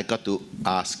Seri, I got to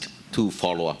ask 2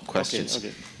 follow-up questions.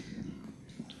 Okay.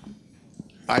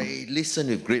 I listened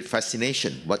with great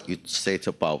fascination what you said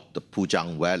about the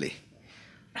Pujang Valley.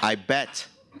 I bet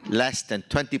less than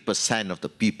 20% of the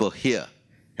people here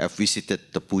have visited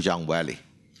the Pujang Valley.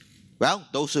 Well,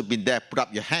 those who've been there, put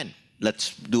up your hand.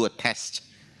 Let's do a test.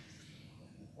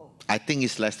 I think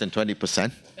it's less than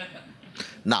 20%.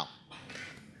 Now,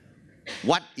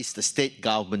 what is the state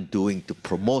government doing to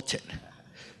promote it?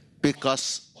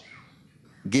 Because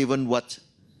given what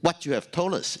you have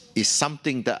told us is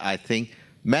something that I think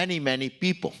many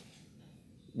people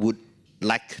would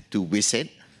like to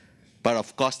visit. But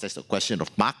of course, there's a question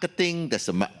of marketing, there's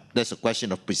a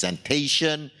question of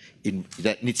presentation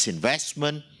that needs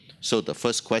investment. So the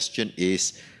first question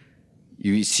is,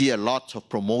 you see a lot of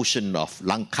promotion of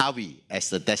Langkawi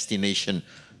as a destination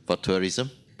for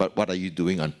tourism, but what are you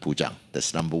doing on Pujang?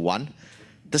 That's number 1.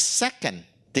 The second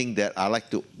thing that I like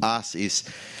to ask is,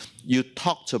 you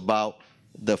talked about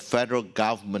the federal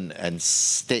government and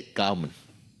state government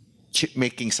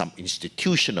making some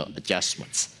institutional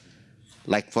adjustments.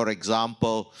 Like, for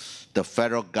example, the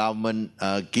federal government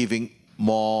giving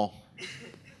more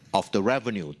of the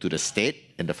revenue to the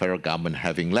state and the federal government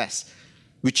having less,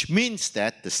 which means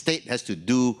that the state has to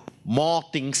do more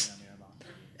things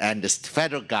and the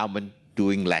federal government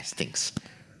doing less things.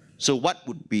 So what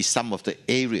would be some of the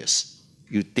areas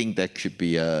you think there should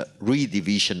be a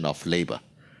redivision of labor?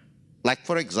 Like,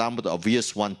 for example, the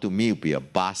obvious one to me would be a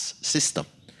bus system.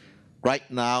 Right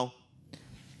now,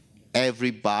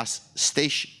 every bus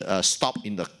station stop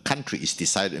in the country is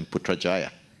decided in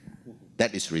Putrajaya.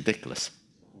 That is ridiculous.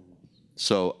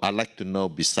 So I'd like to know,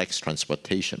 besides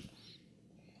transportation,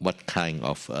 what kind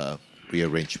of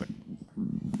rearrangement?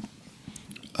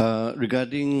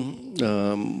 Regarding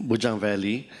Pujang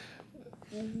Valley,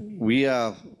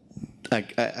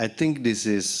 I think this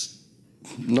is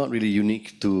not really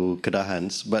unique to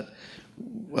Kedahans, but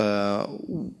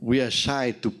we are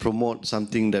shy to promote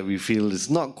something that we feel is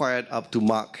not quite up to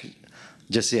mark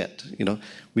just yet.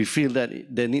 We feel that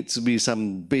there needs to be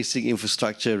some basic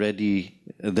infrastructure ready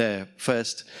there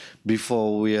first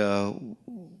before we are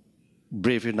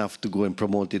brave enough to go and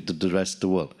promote it to the rest of the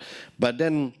world. But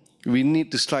then we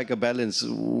need to strike a balance.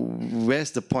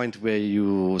 Where's the point where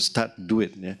you start to do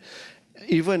it? Yeah?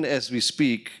 Even as we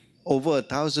speak, over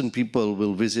 1,000 people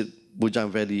will visit Pujang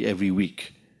Valley every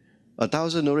week.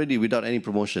 1,000 already without any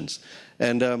promotions.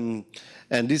 And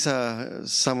these are,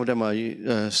 some of them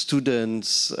are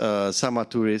students, some are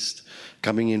tourists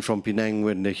coming in from Penang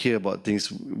when they hear about things,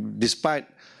 despite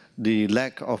the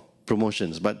lack of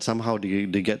promotions, but somehow they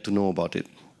get to know about it.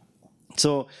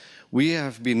 So we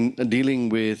have been dealing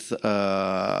with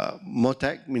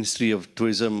MOTAC, Ministry of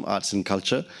Tourism, Arts and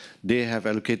Culture. They have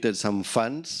allocated some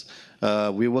funds.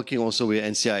 We're working also with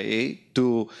NCIA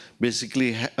to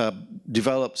basically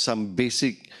develop some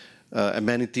basic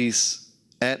amenities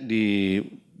at the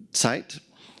site,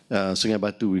 Sungai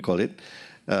Batu we call it,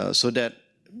 so that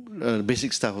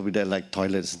basic stuff will be there, like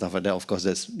toilets and stuff like that. Of course,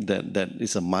 that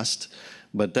is a must.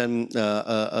 But then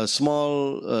a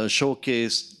small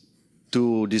showcase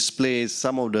to display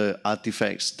some of the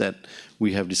artifacts that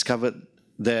we have discovered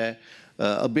there,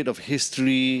 a bit of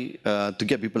history to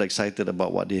get people excited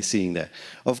about what they're seeing there.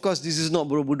 Of course, this is not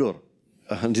Borobudur.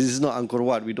 This is not Angkor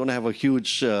Wat. We don't have a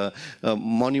huge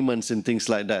monuments and things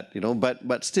like that,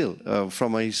 But still,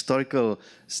 from a historical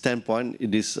standpoint,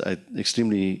 it is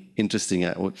extremely interesting,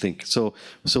 I would think. So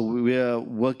we are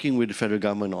working with the federal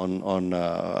government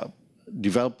on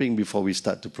developing before we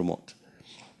start to promote.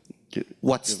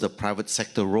 What's the private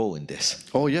sector role in this?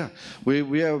 Oh yeah,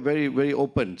 we are very, very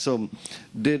open. So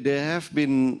there have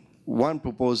been one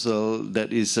proposal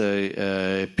that is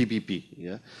a PPP.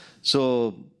 Yeah,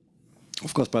 so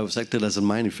of course private sector doesn't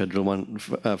mind if federal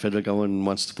government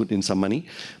wants to put in some money,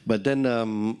 but then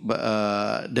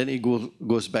it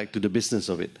goes back to the business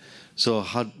of it. So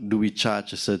how do we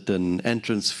charge a certain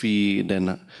entrance fee?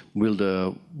 Then will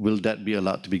that be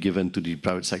allowed to be given to the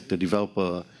private sector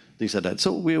developer? Things like that.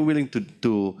 So we're willing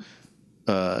to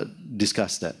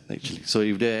discuss that, actually. So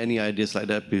if there are any ideas like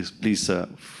that, please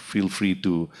feel free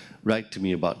to write to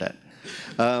me about that.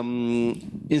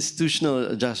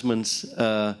 Institutional adjustments,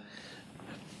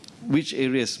 which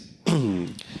areas?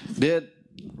 One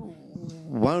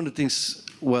of the things,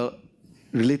 well,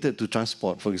 related to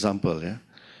transport, for example, yeah.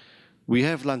 We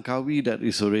have Langkawi that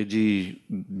is already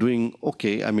doing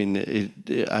okay. I mean,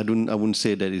 I wouldn't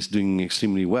say that it's doing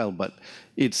extremely well, but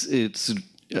it's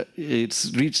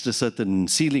reached a certain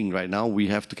ceiling right now. We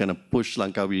have to kind of push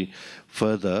Langkawi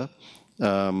further.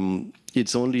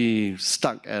 It's only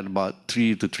stuck at about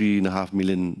 3 to 3.5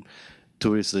 million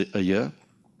tourists a year,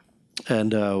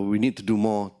 and we need to do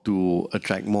more to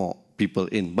attract more people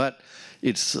in. But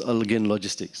it's again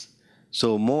logistics.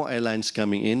 So more airlines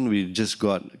coming in. We just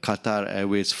got Qatar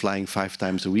Airways flying 5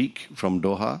 times a week from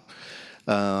Doha.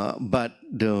 But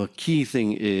the key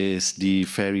thing is the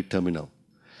ferry terminal.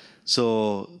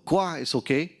 So Kuah is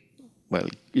okay. Well,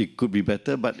 it could be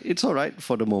better, but it's all right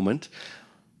for the moment.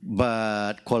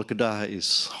 But Kuala Kedah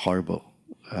is horrible.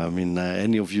 I mean,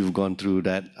 any of you have gone through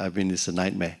that, I mean, it's a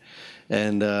nightmare.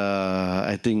 And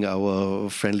I think our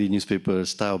friendly newspaper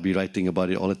Thye will be writing about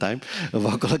it all the time,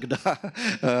 about Kuala Kedah,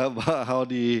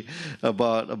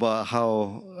 about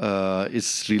how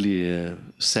it's really a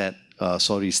sad,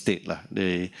 sorry state lah.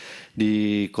 The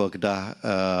Kuala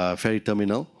Kedah ferry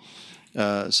terminal.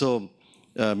 So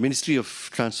Ministry of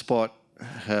Transport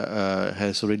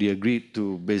has already agreed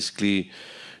to basically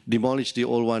demolish the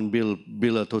old one,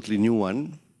 build a totally new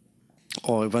one,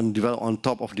 or even develop on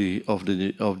top of the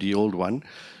old one,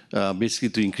 basically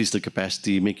to increase the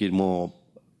capacity, make it more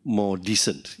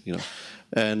decent,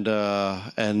 and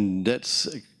that's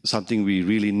something we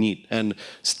really need. And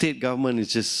state government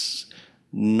is just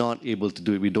not able to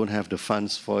do it. We don't have the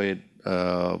funds for it,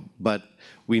 but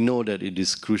we know that it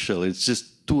is crucial. It's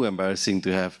just too embarrassing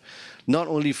to have not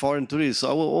only foreign tourists,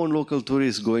 our own local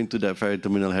tourists going to that ferry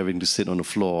terminal having to sit on the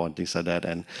floor and things like that.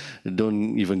 And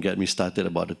don't even get me started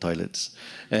about the toilets.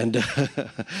 And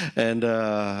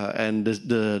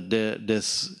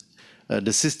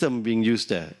the system being used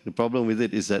there. The problem with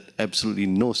it is that absolutely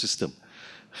no system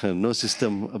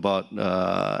about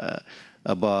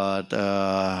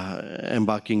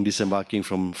embarking, disembarking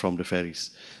from the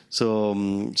ferries. So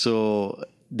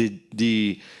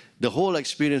the whole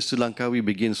experience to Langkawi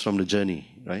begins from the journey,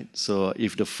 right? So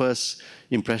if the first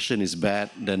impression is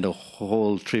bad, then the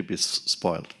whole trip is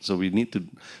spoiled. So we need to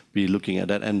be looking at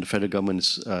that, and the federal government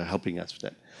is helping us with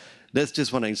that. That's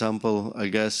just one example, I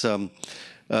guess. When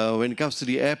it comes to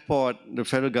the airport, the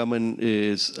federal government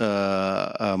is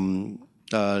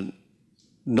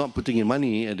not putting in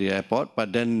money at the airport,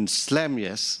 but then SLAM,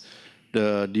 yes,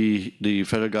 the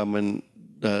federal government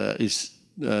is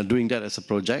doing that as a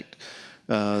project.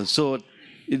 So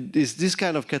it is this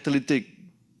kind of catalytic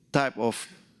type of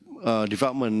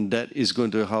development that is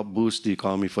going to help boost the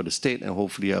economy for the state, and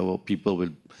hopefully our people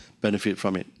will benefit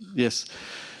from it. Yes,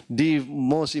 the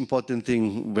most important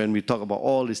thing when we talk about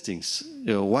all these things,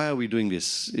 why are we doing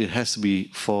this? It has to be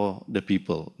for the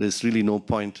people. There's really no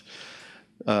point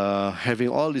having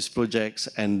all these projects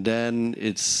and then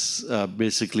it's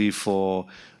basically for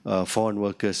foreign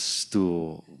workers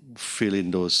to fill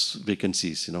in those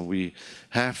vacancies. We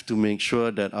have to make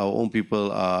sure that our own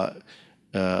people are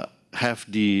have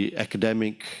the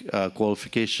academic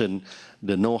qualification,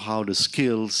 the know-how, the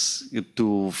skills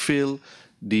to fill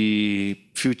the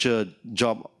future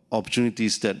job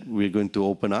opportunities that we're going to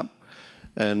open up.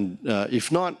 And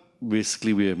if not,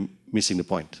 basically we're missing the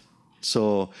point.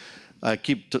 So I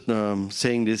keep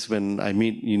saying this when I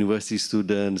meet university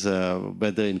students,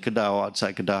 whether in Kedah or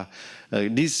outside Kedah.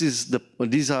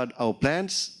 These are our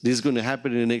plans. This is going to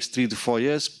happen in the next 3 to 4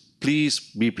 years. Please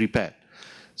be prepared.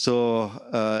 So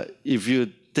if you're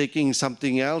taking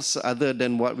something else other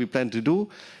than what we plan to do,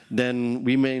 then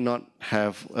we may not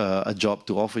have a job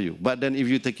to offer you. But then if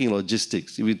you're taking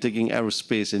logistics, if you're taking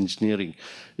aerospace engineering,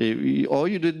 or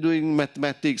you're doing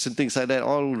mathematics and things like that,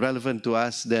 all relevant to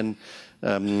us, then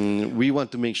we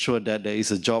want to make sure that there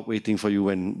is a job waiting for you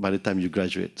by the time you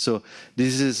graduate. So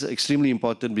this is extremely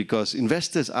important because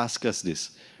investors ask us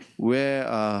this: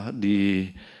 where's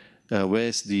the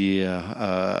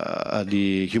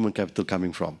human capital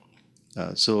coming from?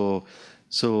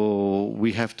 So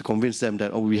we have to convince them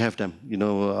that, we have them. You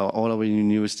know, all our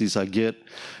universities are geared.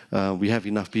 We have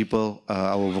enough people.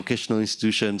 Our vocational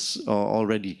institutions are all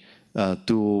ready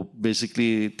to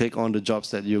basically take on the jobs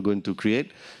that you're going to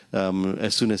create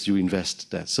as soon as you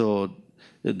invest that. So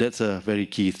that's a very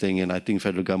key thing, and I think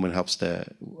federal government helps there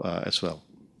as well.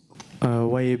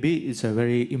 YAB, it's a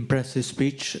very impressive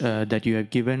speech that you have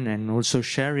given, and also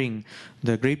sharing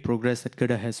the great progress that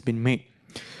Kedah has been made.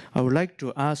 I would like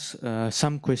to ask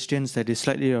some questions that is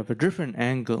slightly of a different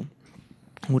angle.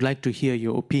 I would like to hear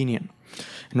your opinion,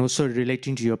 and also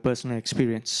relating to your personal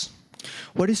experience.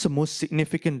 What is the most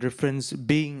significant difference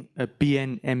being a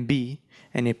PNMB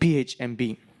and a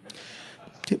PHMB?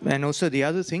 And also the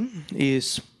other thing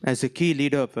is, as a key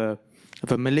leader of a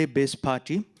Malay-based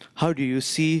party, how do you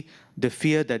see the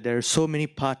fear that there are so many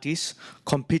parties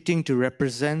competing to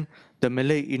represent the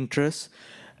Malay interests,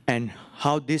 and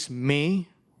how this may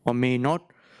or may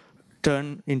not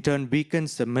in turn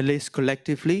weakens the Malays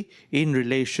collectively in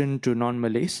relation to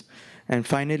non-Malays? And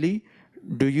finally,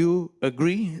 do you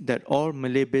agree that all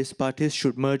Malay-based parties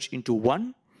should merge into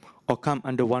one or come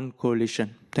under one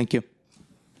coalition? Thank you.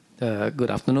 Good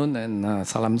afternoon and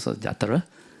salam sejahtera.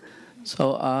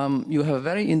 So you have a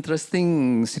very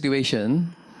interesting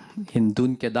situation in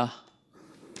Dun Kedah,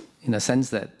 in the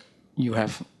sense that you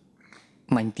have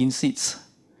 19 seats,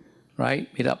 right,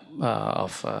 made up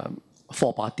of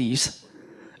 4 parties,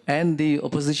 and the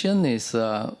opposition is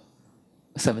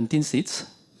 17 seats,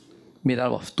 made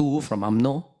up of 2 from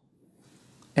UMNO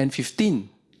and 15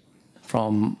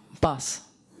 from PAS,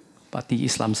 Parti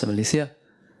Islam Malaysia.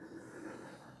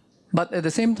 But at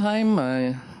the same time,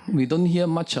 we don't hear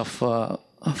much of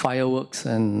fireworks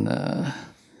and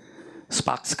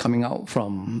sparks coming out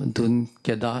from Dun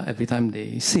Kedah every time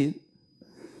they sit.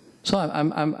 So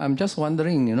I'm just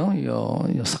wondering, you know,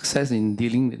 your success in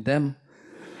dealing with them.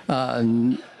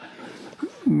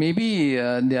 Maybe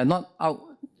they are not out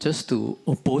just to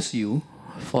oppose you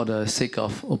for the sake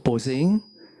of opposing.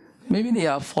 Maybe they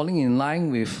are falling in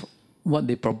line with what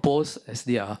they propose as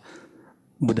their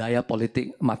budaya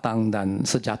politik matang dan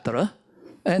sejahtera,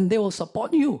 and they will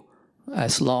support you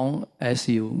as long as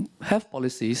you have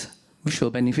policies which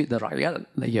will benefit the rakyat,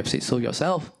 like you have said so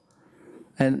yourself.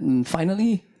 And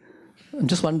finally, I'm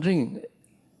just wondering,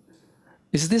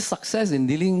 is this success in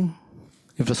dealing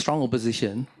with a strong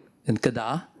opposition in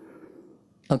Kedah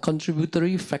a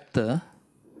contributory factor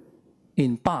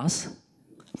in PAS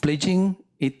pledging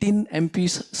 18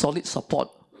 MPs solid support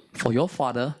for your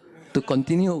father to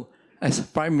continue as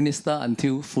Prime Minister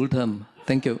until full term?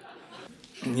 Thank you.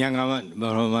 Yang Amat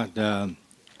Berhormat,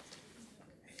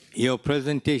 your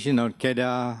presentation on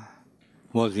Kedah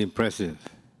was impressive.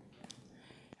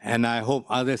 And I hope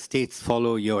other states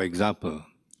follow your example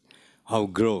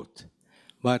of growth.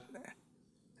 But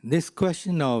this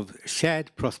question of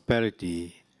shared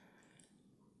prosperity,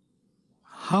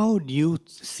 how do you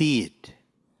see it?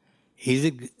 Is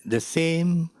it the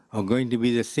same or going to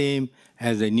be the same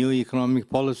as the new economic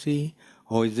policy,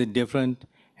 or is it different?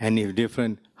 And if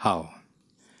different, how?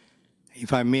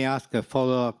 If I may ask a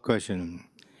follow-up question,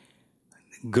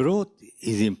 growth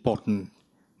is important,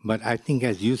 but I think,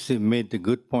 as you made the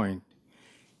good point,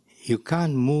 you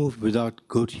can't move without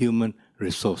good human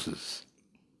resources.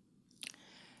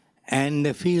 And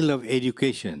the field of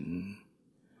education,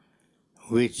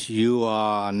 which you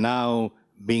are now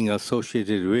being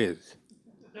associated with,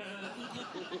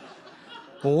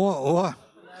 what?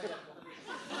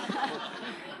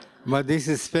 But this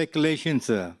is speculation,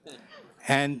 sir.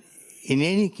 And in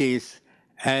any case,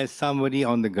 as somebody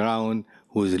on the ground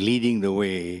who's leading the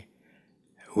way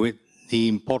with the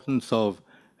importance of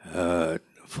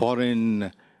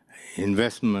foreign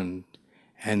investment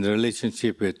and the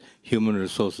relationship with human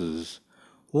resources,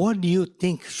 what do you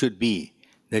think should be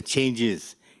the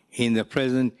changes in the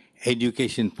present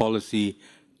education policy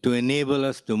to enable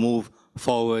us to move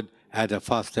forward at a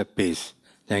faster pace?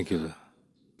 Thank you, sir.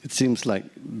 It seems like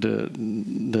the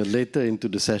later into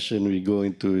the session we go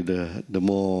into the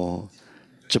more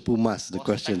cepumas the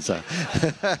questions are.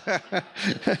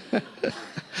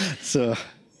 So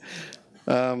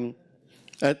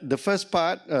at the first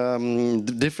part,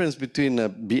 the difference between a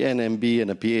BNMB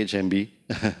and a PHMB,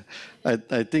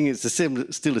 I think it's the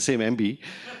same, still the same MB,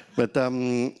 but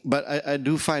I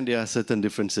do find there are certain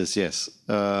differences. Yes.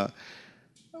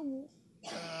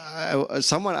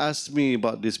 Someone asked me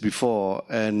about this before,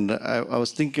 and I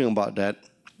was thinking about that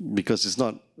because it's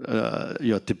not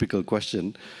your typical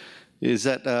question. Is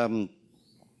that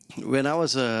when I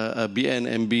was a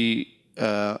BNMB,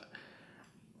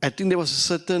 I think there was a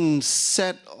certain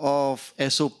set of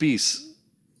SOPs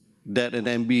that an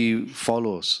MB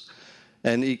follows,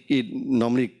 and it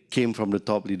normally came from the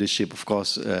top leadership, of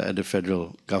course, at the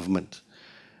federal government.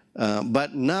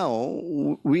 But now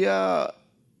we are.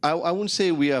 I wouldn't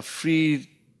say we are free,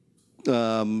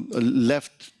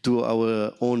 left to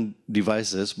our own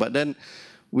devices, but then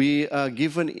we are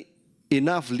given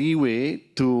enough leeway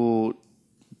to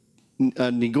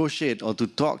negotiate or to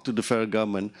talk to the federal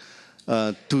government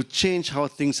to change how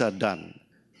things are done,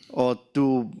 or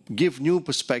to give new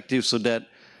perspectives so that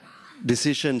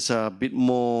decisions are a bit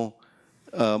more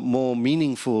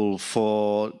meaningful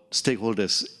for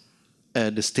stakeholders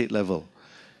at the state level.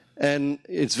 And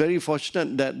it's very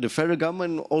fortunate that the federal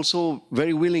government also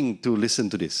very willing to listen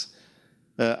to this.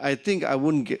 I think I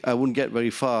wouldn't get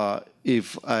very far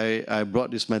if I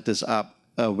brought these matters up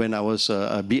when I was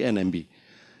a BNMB,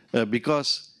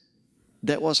 because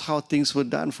that was how things were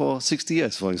done for 60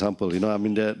 years, for example. You know, I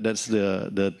mean, that's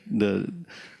the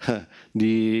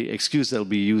excuse that will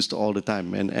be used all the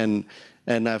time,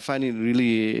 and I find it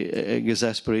really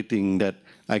exasperating that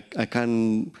I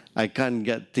can't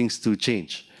get things to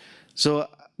change. So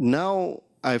now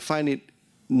I find it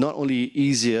not only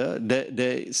easier,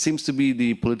 there seems to be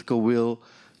the political will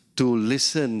to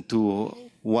listen to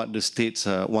what the states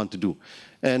want to do.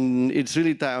 And it's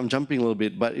really tied, I'm jumping a little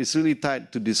bit, but it's really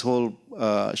tied to this whole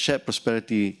shared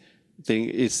prosperity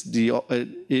thing.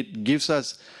 It gives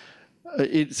us,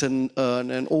 it's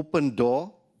an open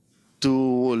door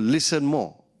to listen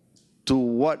more to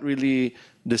what really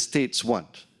the states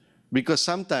want. Because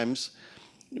sometimes,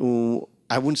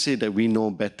 I wouldn't say that we know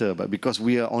better, but because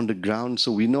we are on the ground,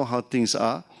 so we know how things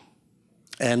are,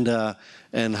 and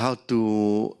how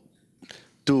to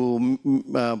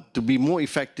be more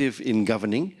effective in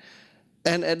governing.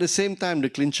 And at the same time, the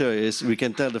clincher is we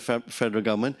can tell the federal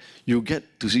government, you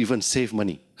get to even save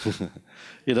money.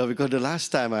 You know, because the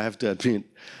last time, I have to admit,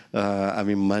 I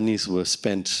mean, monies were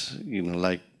spent, you know,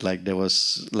 like there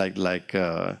was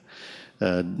there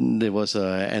was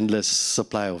an endless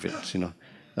supply of it, you know.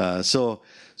 So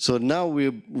now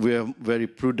we're very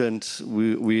prudent.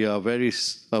 We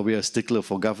are stickler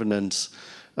for governance.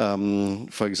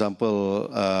 For example,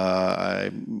 I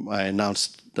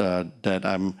announced that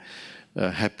I'm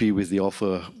happy with the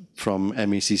offer from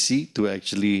MECC to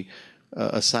actually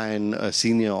assign a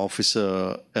senior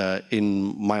officer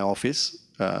in my office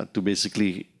to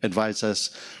basically advise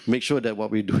us, make sure that what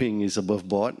we're doing is above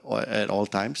board at all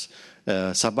times.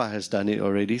 Sabah has done it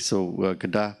already, so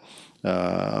Kedah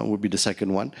would be the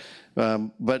second one.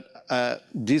 But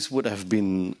this would have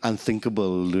been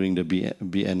unthinkable during the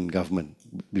BN government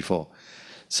before.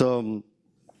 So,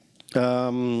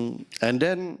 and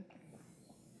then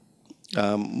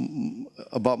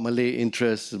about Malay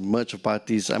interests, merge of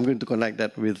parties, I'm going to connect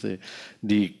that with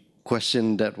the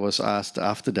question that was asked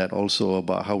after that also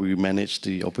about how we manage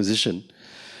the opposition.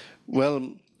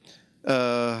 Well,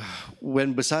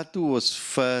 when Bersatu was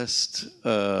first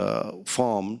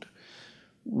formed,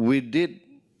 we did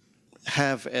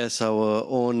have as our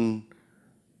own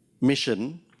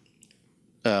mission,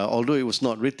 although it was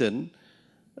not written,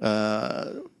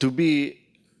 to be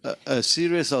a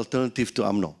serious alternative to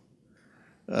UMNO,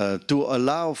 to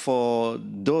allow for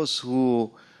those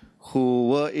who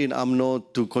were in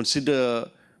UMNO to consider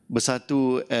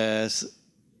Bersatu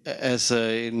as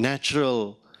a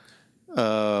natural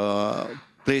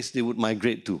place they would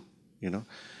migrate to, you know.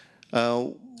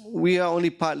 We are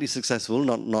only partly successful,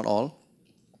 not all,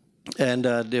 and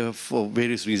there for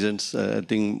various reasons. I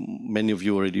think many of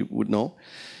you already would know,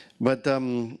 but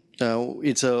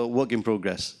it's a work in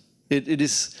progress.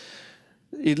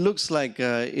 It looks like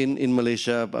in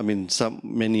Malaysia, I mean,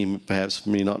 many perhaps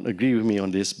may not agree with me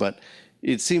on this, but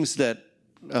it seems that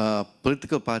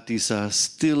political parties are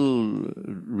still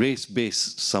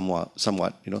race-based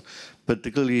somewhat, you know,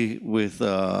 particularly with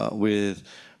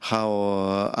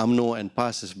how UMNO and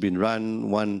PAS has been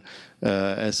run, one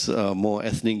as a more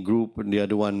ethnic group and the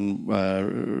other one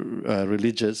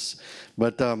religious.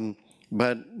 But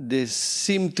there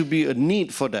seems to be a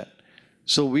need for that.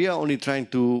 So we are only trying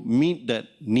to meet that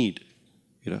need,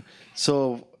 you know.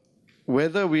 So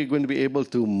whether we're going to be able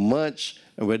to merge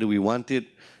and whether we want it,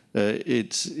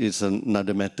 it's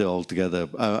another matter altogether.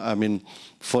 I mean,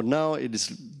 for now, it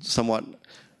is somewhat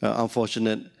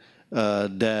unfortunate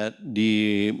that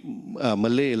the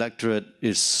Malay electorate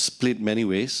is split many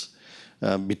ways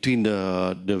between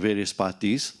the various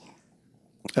parties.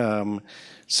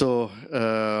 So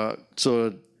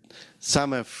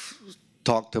some have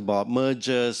talked about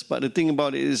mergers, but the thing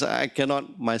about it is I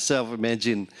cannot myself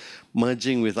imagine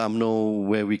merging with UMNO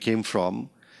where we came from.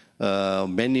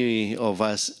 Many of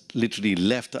us literally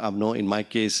left UMNO, in my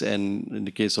case, and in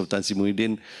the case of Tan Sri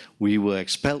Muhyiddin, we were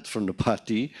expelled from the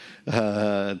party.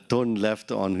 Tun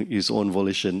left on his own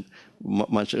volition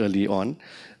much early on.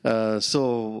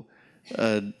 So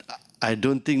I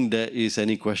don't think there is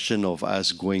any question of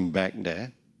us going back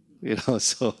there. You know,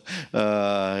 so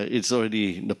it's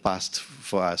already the past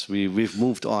for us. We've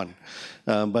moved on,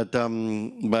 but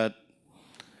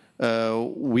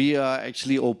we are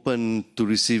actually open to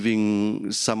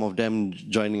receiving some of them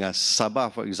joining us.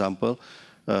 Sabah, for example,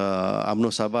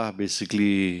 UMNO Sabah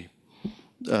basically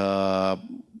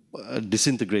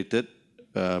disintegrated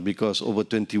because over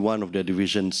 21 of their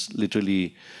divisions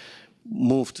literally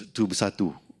moved to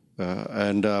Bersatu.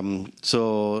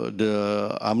 So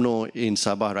the UMNO in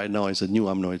Sabah right now is a new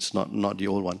UMNO, it's not the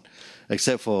old one,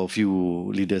 except for a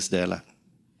few leaders there.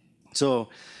 So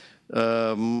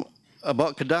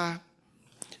about Kedah,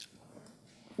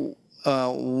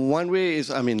 one way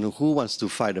is, I mean, who wants to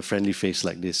fight a friendly face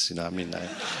like this? You know, I mean,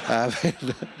 I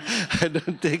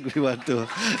don't think we want to.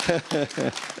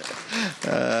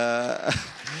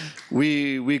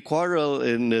 We quarrel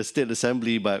in the State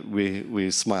Assembly, but we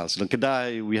smile. So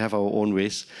Kedah, we have our own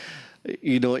ways.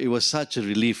 You know, it was such a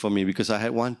relief for me because I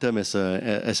had one term as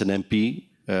an MP,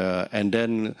 and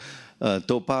then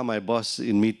Topa, my boss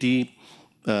in MITI,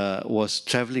 was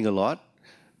traveling a lot.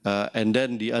 And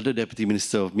then the other deputy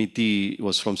minister of MITI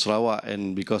was from Sarawak,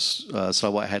 and because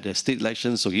Sarawak had a state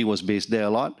election, so he was based there a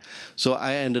lot. So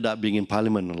I ended up being in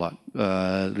Parliament a lot,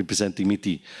 representing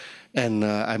MITI. And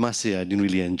I must say, I didn't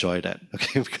really enjoy that,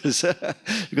 okay? Because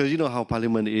you know how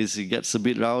Parliament is, it gets a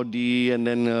bit rowdy, and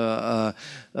then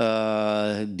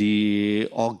the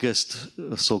August,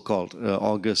 so-called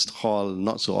August Hall,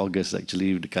 not so August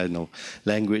actually, the kind of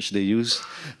language they use,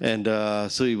 and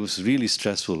so it was really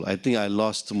stressful. I think I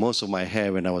lost most of my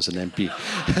hair when I was an MP.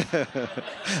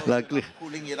 Luckily,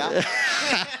 cooling it up.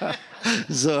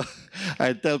 So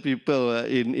I tell people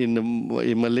in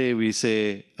Malay we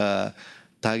say.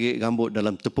 Tarik rambut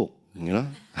dalam tepuk, you know.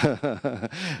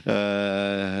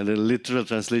 The literal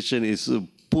translation is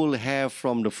pull hair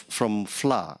from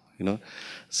flour, you know.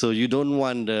 So you don't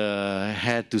want the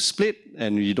hair to split,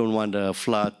 and you don't want the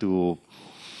flour to.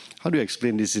 How do you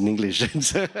explain this in English?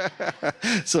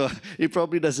 So it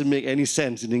probably doesn't make any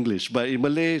sense in English, but in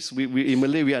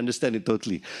Malay, we understand it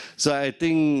totally. So I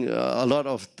think a lot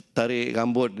of tarik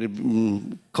rambut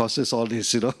causes all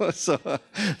this, you know.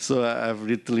 So I've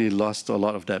literally lost a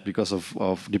lot of that because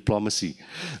of diplomacy.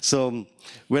 So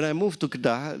when I moved to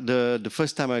Kedah, the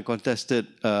first time I contested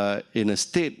in a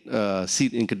state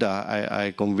seat in Kedah,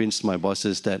 I convinced my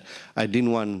bosses that I didn't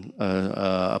want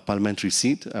a parliamentary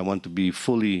seat. I want to be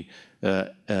fully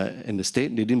in the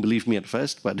state. They didn't believe me at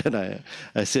first, but then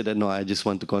I said that no, I just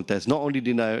want to contest. Not only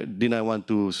did I want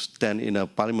to stand in a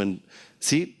parliament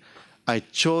seat, I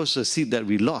chose a seat that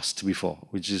we lost before,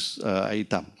 which is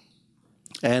Aitam.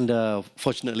 And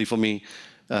fortunately for me,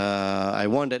 I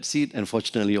won that seat, and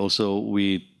fortunately also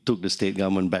we took the state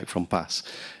government back from PAS,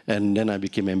 and then I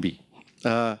became MB.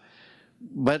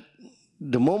 But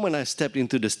the moment I stepped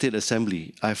into the State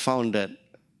Assembly, I found that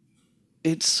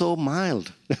it's so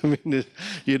mild. I mean,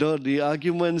 you know, the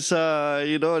arguments,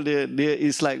 you know,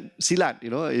 it's like silat, you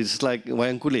know, it's like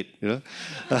wayang kulit, you know.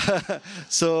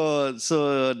 So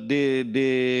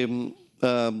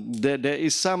there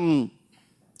is some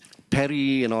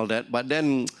parry and all that, but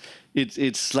then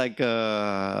it's like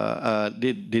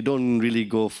they don't really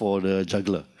go for the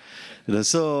juggler. You know,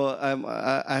 so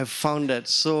I found that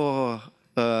such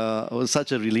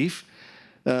a relief.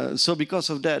 So because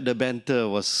of that, the banter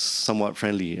was somewhat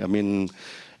friendly. I mean,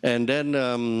 and then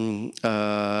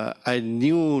I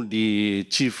knew the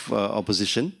chief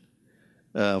opposition,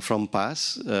 from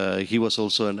PAS. He was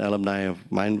also an alumni of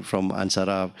mine from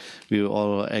Ansara. We were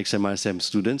all ex-MRSM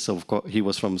students. Of course, he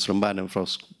was from Seremban and from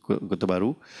Kota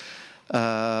Baru.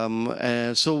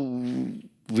 And so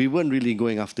we weren't really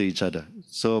going after each other.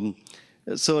 So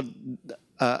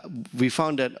we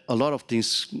found that a lot of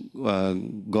things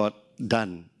got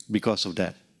done because of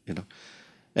that, you know.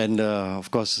 And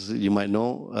of course, you might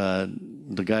know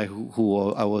the guy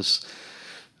who I was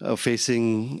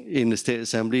facing in the State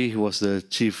Assembly, who was the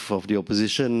chief of the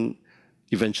opposition,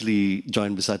 eventually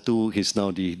joined Bersatu. He's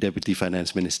now the Deputy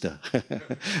Finance Minister,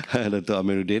 Dato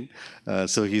Amiruddin.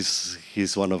 So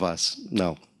he's one of us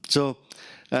now. So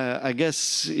I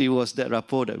guess it was that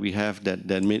rapport that we have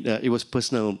that made, it was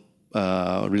personal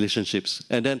relationships.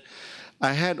 And then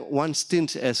I had one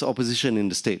stint as opposition in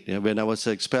the state. When I was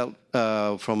expelled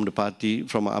from the party,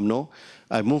 from UMNO,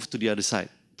 I moved to the other side.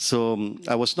 So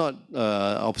I was not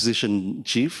opposition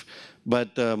chief,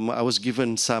 but I was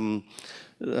given some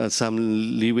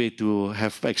leeway to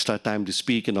have extra time to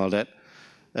speak and all that.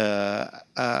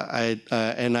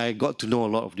 And I got to know a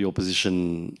lot of the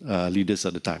opposition leaders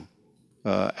at the time.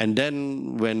 And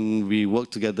then when we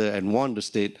worked together and won the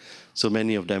state, so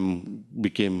many of them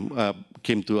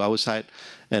came to our side,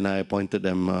 and I appointed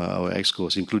them our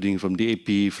excos, including from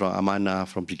DAP, from Amanah,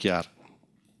 from PKR.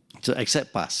 So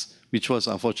except PAS, which was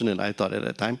unfortunate, I thought at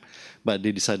that time, but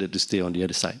they decided to stay on the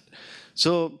other side.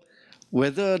 So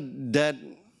whether that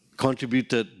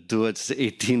contributed towards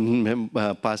 18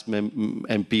 past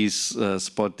MPs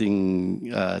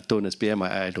supporting Tone as PM,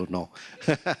 I don't know.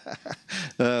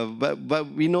 But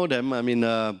we know them. I mean,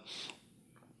 I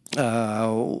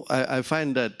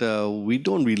find that we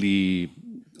don't really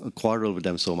quarrel with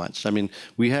them so much. I mean,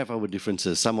 we have our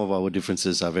differences. Some of our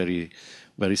differences are very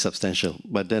substantial,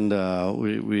 but then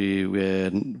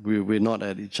we're not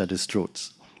at each other's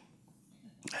throats.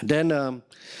 Then,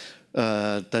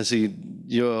 Tansi,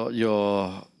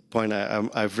 your point,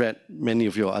 I've read many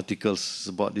of your articles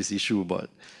about this issue, but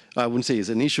I wouldn't say it's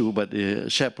an issue, but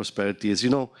shared prosperity. As you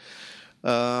know,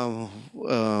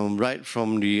 right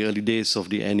from the early days of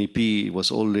the NEP, it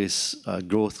was always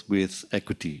growth with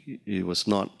equity. It was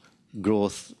not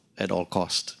growth at all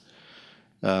cost.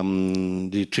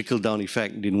 The trickle-down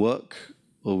effect didn't work.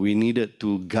 We needed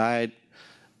to guide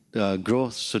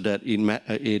growth so that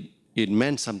it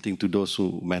meant something to those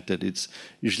who mattered. It's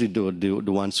usually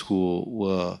the ones who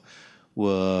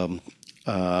were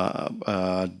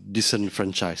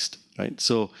disenfranchised, right?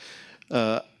 So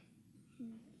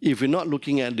if we're not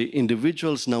looking at the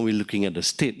individuals, now we're looking at the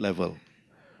state level.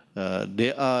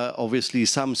 There are obviously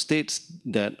some states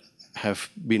that have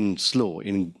been slow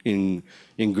in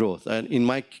growth, and in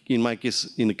my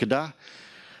case, in Kedah,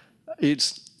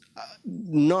 it's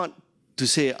not to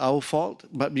say our fault,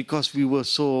 but because we were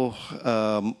so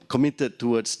committed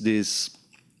towards this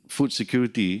food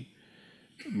security,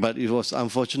 but it was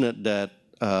unfortunate that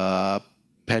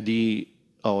paddy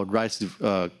or rice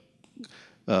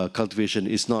cultivation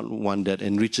is not one that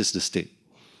enriches the state.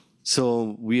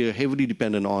 So we are heavily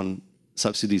dependent on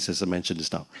subsidies, as I mentioned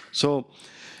just now.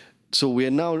 So we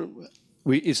are now,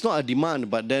 it's not a demand,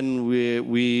 but then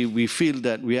we feel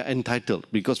that we are entitled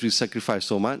because we sacrificed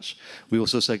so much. We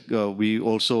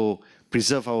also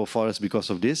preserve our forests because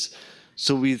of this.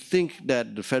 So we think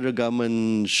that the federal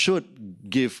government should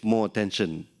give more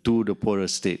attention to the poorer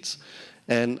states.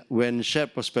 And when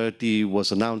shared prosperity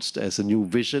was announced as a new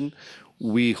vision,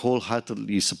 we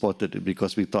wholeheartedly supported it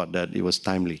because we thought that it was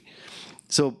timely.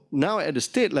 So now at the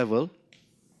state level,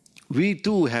 we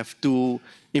too have to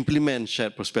implement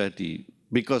shared prosperity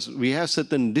because we have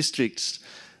certain districts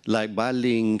like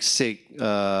Baling, Sek,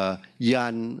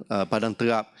 Yan, Padang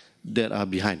Terap that are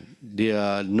behind. They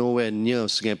are nowhere near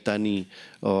Sungai Petani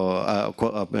or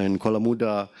and Kuala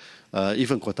Muda,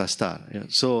 even Kota Star. Yeah.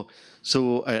 So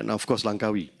and of course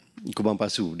Langkawi, Kubang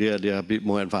Pasu, they are a bit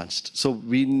more advanced. So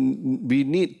we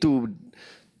need to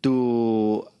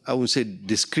I wouldn't say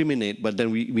discriminate, but then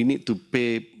we need to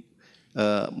pay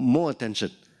more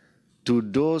attention to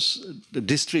those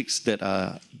districts that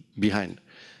are behind.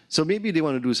 So maybe they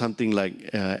want to do something like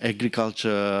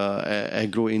agriculture,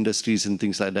 agro industries and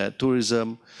things like that,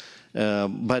 tourism.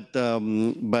 But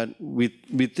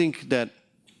we think that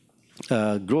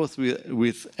growth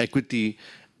with equity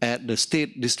at the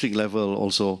state district level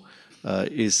also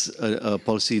is a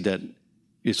policy that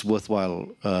is worthwhile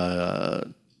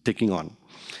taking on.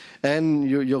 And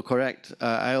you're correct.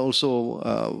 I also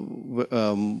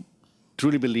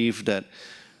truly believe that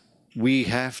we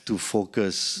have to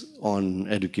focus on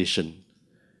education.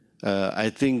 I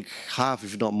think half,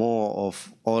 if not more,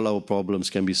 of all our problems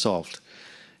can be solved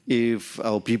if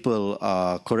our people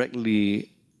are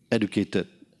correctly educated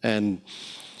And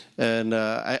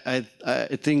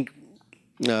I think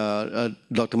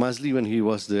Dr. Mazli, when he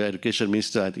was the education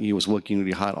minister, I think he was working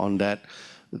really hard on that,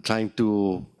 trying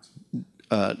to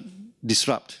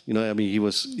disrupt. You know, I mean, he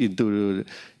was into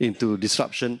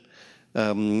disruption.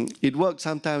 It worked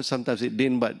sometimes, sometimes it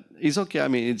didn't, but it's okay. I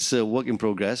mean, it's a work in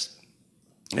progress.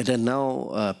 And then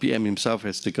now PM himself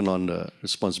has taken on the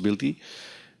responsibility.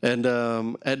 And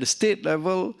at the state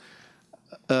level,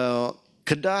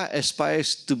 Kedah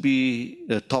aspires to be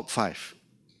the top 5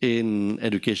 in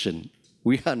education.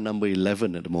 We are number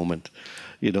 11 at the moment,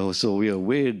 you know, so we are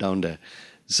way down there.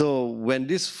 So when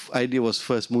this idea was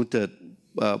first mooted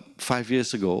 5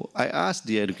 years ago, I asked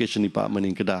the education department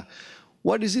in Kedah,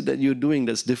 what is it that you're doing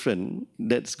that's different,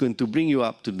 that's going to bring you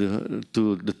up to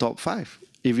the top 5?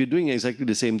 If you're doing exactly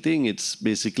the same thing, it's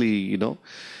basically, you know,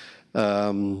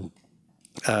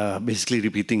 basically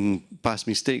repeating past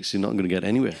mistakes. You're not going to get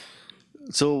anywhere.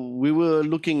 So we were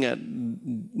looking at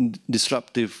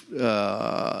disruptive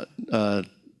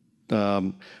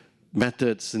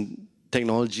methods and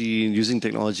technology, using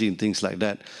technology and things like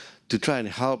that to try and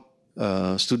help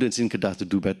students in Kedah to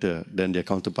do better than their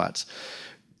counterparts.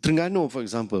 Terengganu, for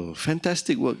example,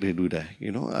 fantastic work they do there.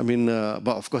 You know, I mean,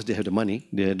 but of course they have the money.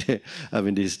 But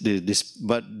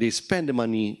they spend the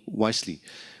money wisely.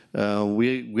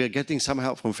 We are getting some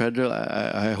help from federal.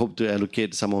 I hope to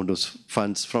allocate some of those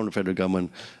funds from the federal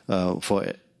government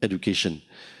for education.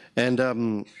 And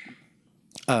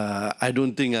I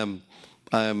don't think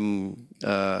I'm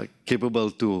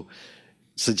capable to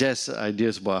suggest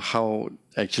ideas about how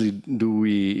actually do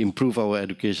we improve our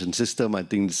education system. I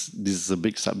think this is a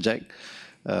big subject.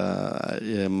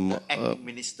 The acting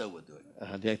minister will do it.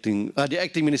 The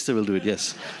acting minister will do it.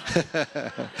 Yes,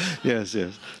 yes,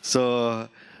 yes. So,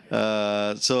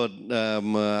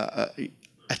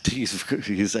 I think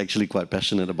he's actually quite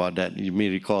passionate about that. You may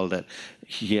recall that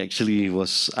he actually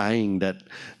was eyeing that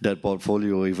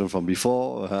portfolio even from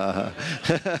before.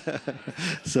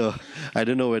 So I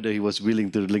don't know whether he was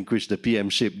willing to relinquish the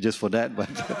PM-ship just for that, but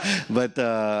at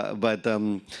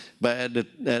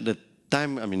the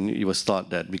time, I mean, it was thought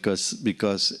that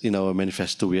because in our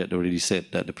manifesto we had already said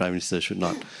that the Prime Minister should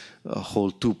not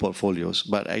hold 2 portfolios,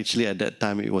 but actually at that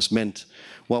time it was meant.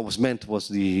 What was meant was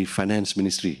the Finance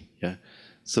Ministry. Yeah.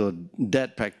 So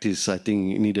that practice, I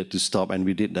think, needed to stop, and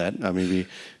we did that. I mean, we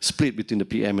split between the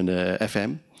PM and the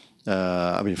FM.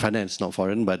 I mean, finance, not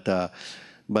foreign, but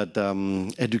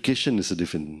education is a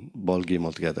different ball game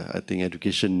altogether. I think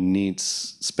education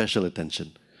needs special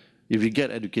attention. If we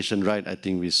get education right, I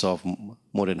think we solve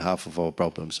more than half of our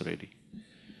problems already.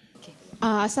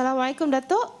 Assalamualaikum,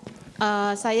 Dato.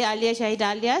 Saya Alia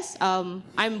Syahidah alias.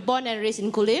 I'm born and raised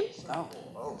in Kulim.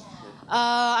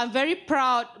 I'm very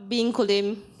proud being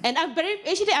Kulim, and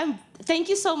thank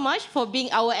you so much for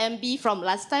being our MB from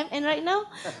last time and right now.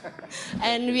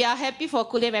 And we are happy for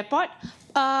Kulim Airport.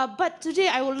 But today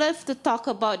I would love to talk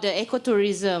about the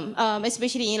ecotourism,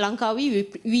 especially in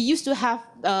Langkawi. We used to have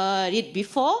it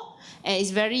before, and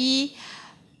it's very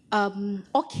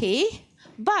okay.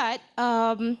 But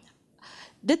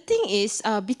the thing is,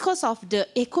 because of the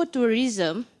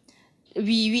ecotourism,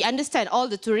 we understand all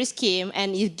the tourists came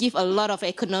and it give a lot of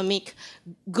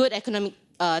good economic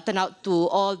turnout to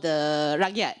all the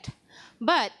rakyat.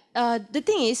 But the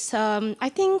thing is, I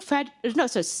think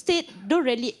state don't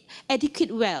really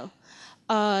educate well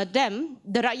the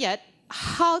rakyat,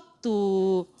 how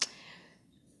to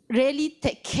really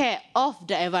take care of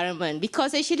the environment.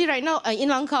 Because actually right now in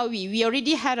Langkawi, we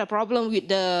already had a problem with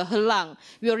the helang.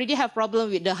 We already have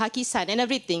problem with the hakisan and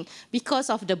everything because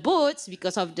of the boats,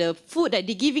 because of the food that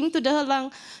they're giving to the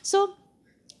helang. So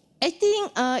I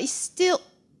think it's still,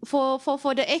 for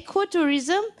the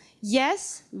ecotourism,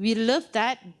 yes, we love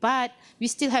that, but we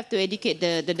still have to educate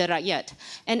the rakyat.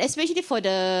 And especially for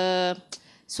the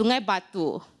Sungai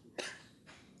Batu.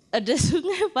 The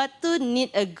Sungai Batu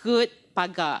need a good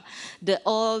pagar.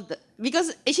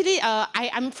 Because actually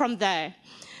I'm from there.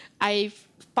 I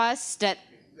passed that.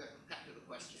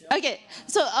 Okay,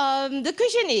 so the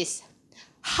question is,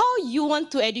 how you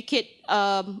want to educate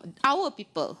our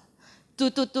people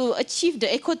to achieve the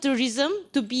ecotourism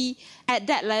to be at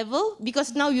that level?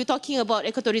 Because now you're talking about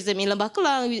ecotourism in Lembah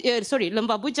Kelang,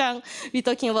 Lembah Bujang. We're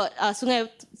talking about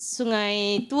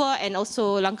Sungai Tua and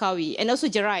also Langkawi and also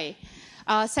Jerai.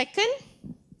 Second,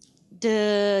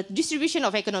 the distribution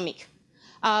of economic.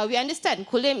 We understand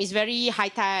Kulim is very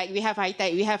high-tech, we have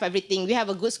high-tech, we have everything, we have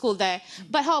a good school there.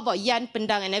 But how about Yan,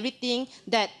 Pendang and everything?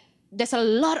 That there's a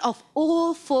lot of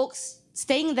old folks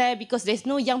staying there because there's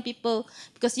no young people,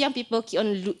 because young people keep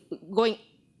on going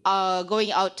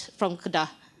out from Kedah.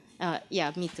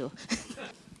 Yeah, me too.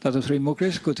 Dato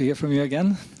Mukhriz, good to hear from you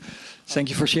again.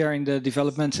 Thank you for sharing the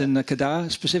developments in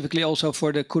Kedah, specifically also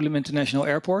for the Kulim International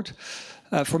Airport.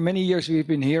 For many years we've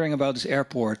been hearing about this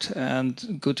airport,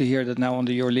 and good to hear that now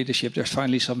under your leadership there's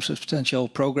finally some substantial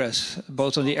progress,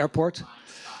 both on the airport.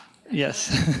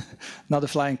 Yes, not a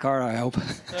flying car, I hope.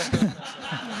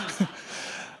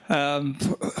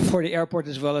 For the airport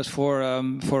as well as for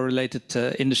related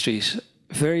industries.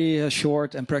 Very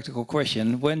short and practical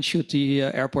question. When should the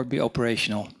airport be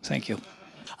operational? Thank you.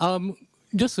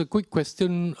 Just a quick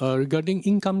question regarding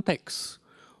income tax.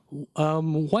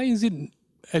 Why is it,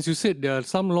 as you said, there are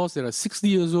some laws that are 60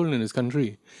 years old in this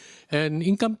country, and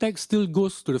income tax still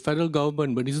goes to the federal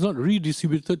government, but it's not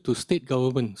redistributed to state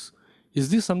governments. Is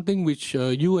this something which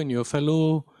you and your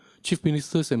fellow chief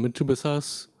ministers and Menteri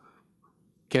Besars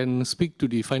can speak to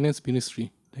the finance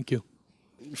ministry? Thank you.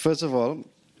 First of all,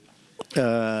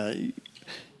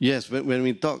 yes, when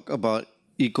we talk about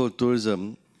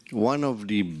ecotourism, one of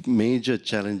the major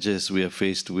challenges we are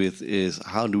faced with is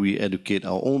how do we educate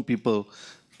our own people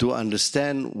to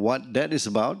understand what that is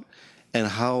about and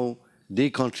how they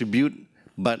contribute,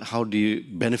 but how they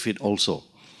benefit also.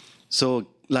 So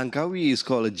Langkawi is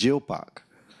called a geopark.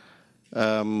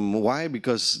 Why?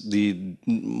 Because the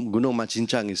Gunung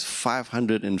Macincang is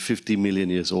 550 million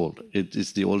years old.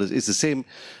 It's the oldest. It's the same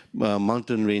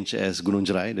mountain range as Gunung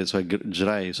Jerai. That's why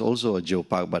Jerai is also a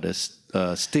geopark, but a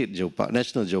state geopark,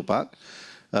 national geopark.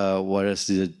 Whereas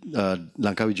the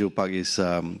Langkawi Geopark is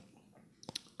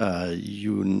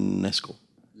UNESCO.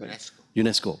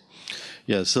 UNESCO.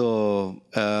 Yeah. So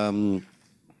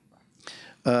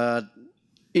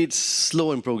it's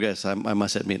slow in progress, I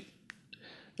must admit.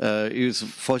 It was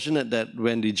fortunate that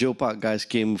when the geopark guys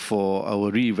came for our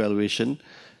re-evaluation,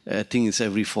 I think it's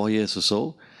every 4 years or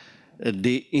so,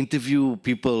 they interview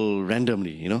people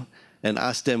randomly, you know, and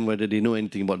ask them whether they know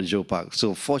anything about the geopark.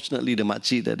 So fortunately, the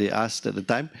makcik that they asked at the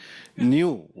time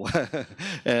knew.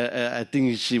 I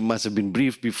think she must have been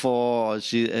briefed before, or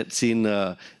she had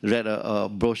read a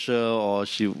brochure, or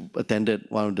she attended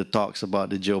one of the talks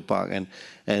about the geopark,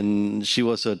 and she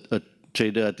was a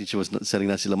trader. I think she was selling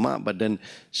nasi lemak, but then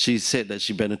she said that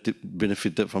she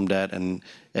benefited from that, and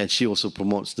she also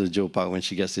promotes the geopark when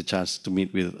she gets the chance to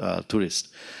meet with tourists.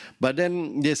 But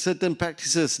then there's certain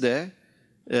practices there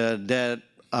that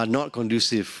are not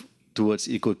conducive towards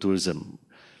ecotourism.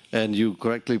 And you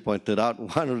correctly pointed out,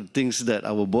 one of the things that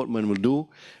our boatmen will do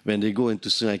when they go into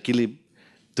Sungai Kilim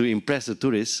to impress the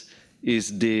tourists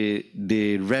is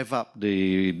they rev up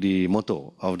the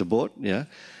motor of the boat, yeah,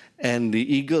 and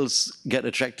the eagles get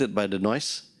attracted by the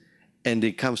noise, and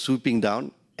they come swooping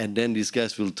down, and then these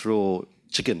guys will throw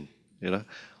chicken, you know,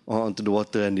 onto the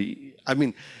water. And I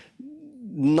mean,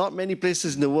 not many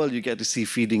places in the world you get to see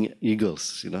feeding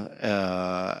eagles, you know,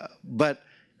 but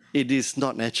it is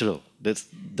not natural. That's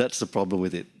the problem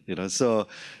with it, you know. So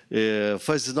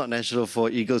first, it's not natural for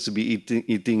eagles to be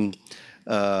eating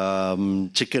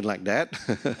chicken like that.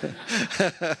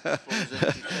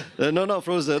 No, not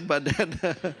frozen, but then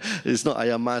it's not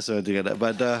ayam mas or anything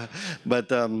like that.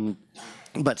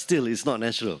 But still, it's not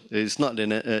natural. It's not,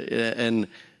 and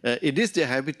it is their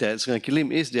habitat. Sungai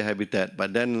Kilim is their habitat.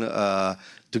 But then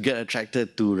to get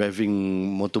attracted to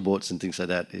revving motorboats and things like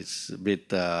that, it's a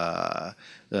bit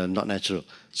not natural.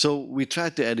 So we try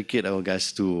to educate our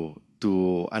guys to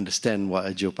understand what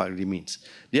a geopark really means.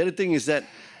 The other thing is that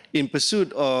in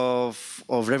pursuit of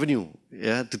revenue,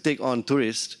 yeah, to take on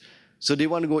tourists, so they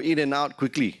want to go in and out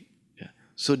quickly. Yeah.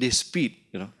 So they speed,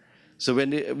 you know. So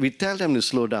when we tell them to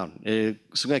slow down,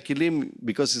 Sungai Kilim,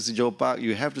 because it's a geopark,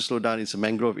 you have to slow down. It's a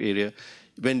mangrove area.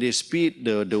 When they speed,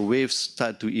 the waves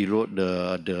start to erode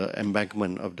the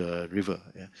embankment of the river.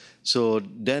 Yeah. So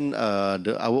then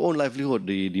our own livelihood,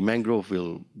 the mangrove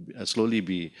will slowly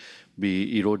be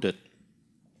eroded.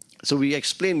 So we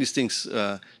explain these things.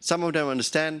 Some of them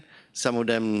understand. Some of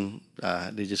them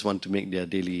they just want to make their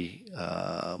daily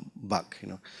buck, you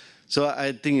know. So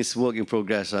I think it's work in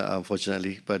progress,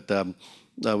 unfortunately. But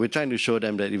we're trying to show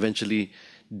them that eventually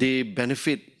they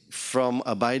benefit from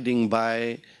abiding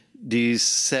by this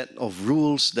set of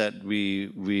rules that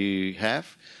we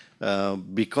have,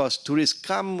 because tourists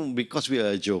come because we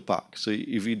are a geopark. So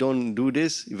if you don't do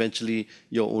this, eventually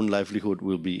your own livelihood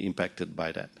will be impacted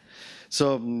by that.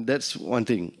 So that's one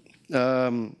thing.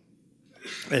 And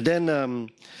then,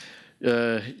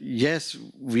 yes,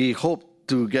 we hope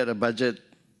to get a budget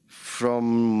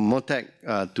from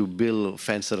MOTEC to build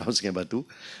fence around Sungai Batu,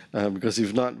 because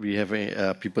if not, we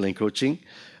have people encroaching.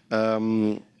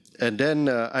 And then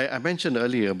I mentioned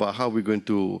earlier about how we're going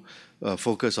to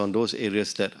focus on those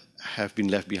areas that have been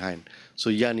left behind. So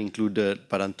Yan included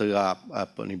Padang Terap,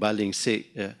 Nibaling, Sek,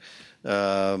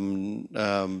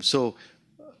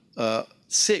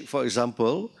 Say, for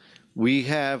example, we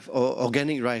have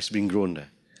organic rice being grown there,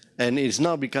 and it's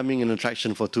now becoming an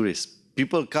attraction for tourists.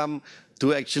 People come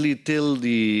to actually till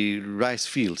the rice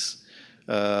fields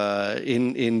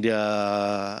in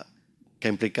their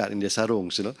kemplikat, in their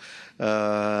sarongs, you know.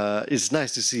 It's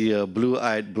nice to see a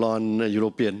blue-eyed blonde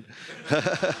European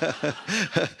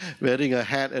wearing a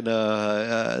hat and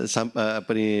a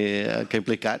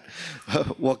kemplikat,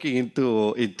 walking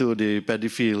into the paddy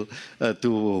field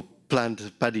to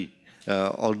plant paddy.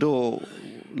 Although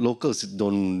locals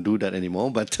don't do that anymore,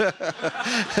 but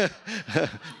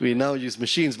we now use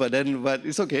machines. But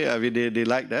it's okay. I mean, they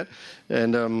like that,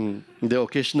 and the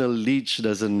occasional leech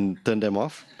doesn't turn them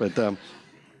off. But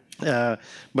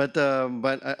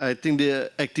I think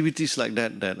the activities like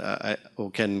that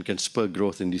can spur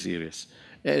growth in these areas.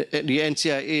 The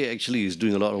NCIA actually is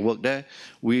doing a lot of work there.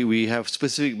 We have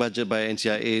specific budget by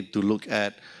NCIA to look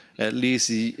at least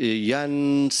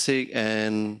Yan, Sek,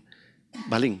 and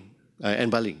Baling.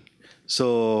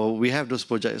 So we have those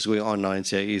projects going on now.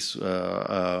 NCIA is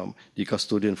the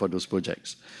custodian for those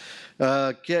projects.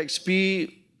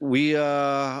 KXP, we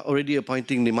are already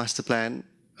appointing the master plan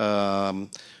and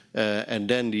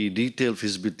then the detailed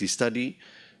feasibility study.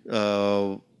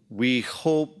 We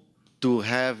hope to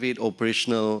have it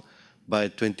operational by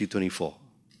 2024.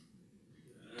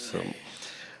 So,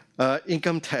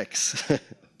 income tax.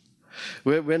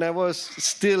 When I was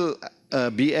still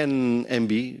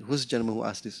BNMB, who's the gentleman who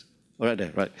asked this? All right,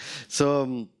 there, right.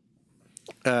 So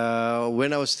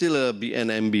when I was still a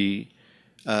BNMB,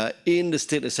 in the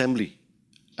State Assembly,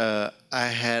 I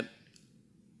had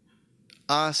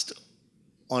asked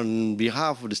on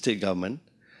behalf of the state government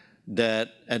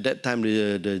that at that time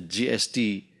the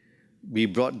GST be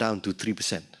brought down to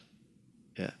 3%,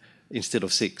 instead of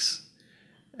 6%.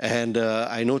 And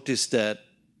I noticed that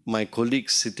my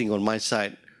colleagues sitting on my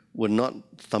side were not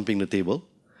thumping the table.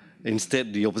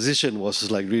 Instead, the opposition was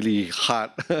like really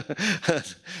hard.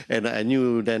 And I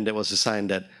knew then that was a sign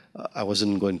that I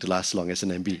wasn't going to last long as an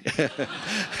MB.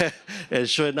 And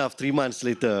sure enough, 3 months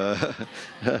later,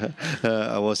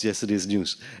 I was yesterday's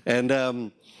news. And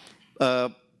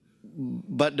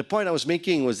but the point I was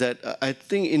making was that I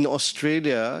think in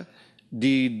Australia,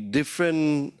 the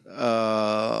different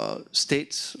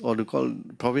states, or they call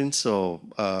province or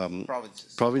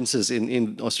provinces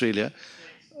in Australia,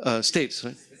 states,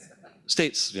 right?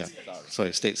 States, yeah.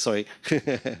 Sorry, states. Sorry.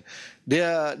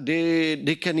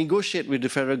 They can negotiate with the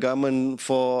federal government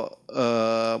for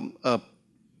a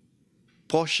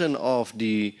portion of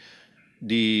the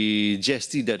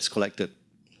GST that's collected.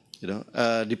 You know,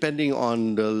 depending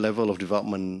on the level of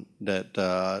development that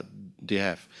they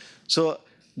have. So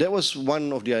that was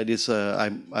one of the ideas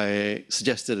I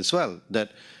suggested as well,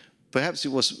 that perhaps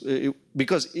it was,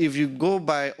 because if you go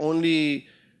by only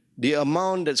the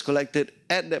amount that's collected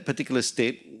at that particular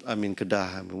state, I mean,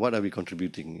 Kedah, I mean, what are we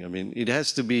contributing? I mean, it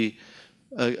has to be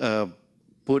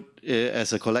put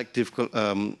as a collective,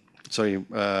 wang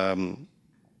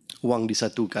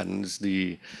disatukan, is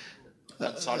the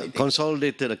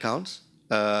consolidated accounts,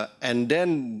 and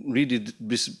then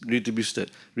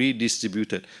redistributed.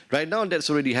 Right now, that's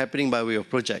already happening by way of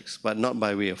projects, but not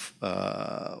by way of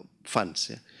funds.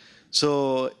 Yeah?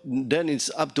 So then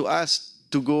it's up to us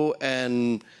to go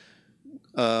and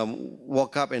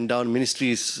walk up and down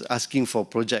ministries asking for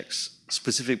projects,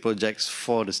 specific projects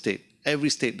for the state. Every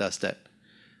state does that.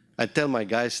 I tell my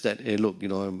guys that, hey, look, you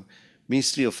know,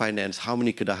 Ministry of Finance, how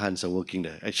many Kedahans are working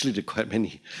there? Actually, there are quite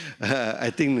many. I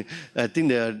think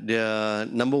they're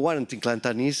number one in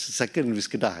Kelantanis, second is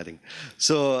Kedah, I think.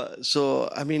 So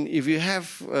I mean, if you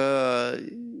have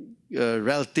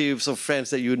relatives or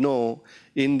friends that you know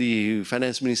in the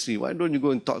finance ministry, why don't you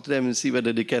go and talk to them and see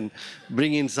whether they can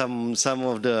bring in some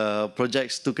of the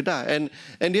projects to Kedah?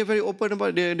 And they're very open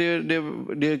about it.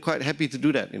 They're quite happy to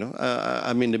do that. You know,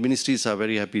 I mean, the ministries are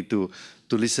very happy to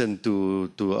listen to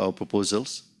our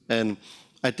proposals, and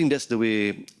I think that's the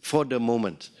way for the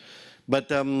moment.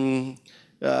 But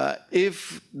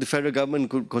if the federal government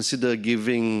could consider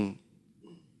giving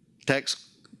tax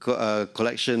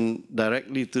collection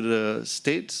directly to the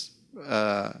states,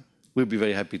 we'll be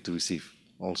very happy to receive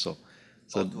also.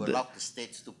 So to allow the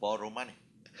states to borrow money.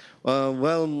 For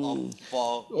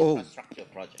infrastructure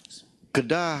projects.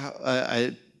 Kedah,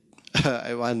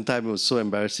 at one time it was so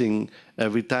embarrassing.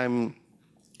 Every time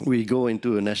we go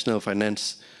into a national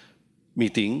finance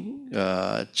meeting,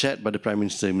 chaired by the Prime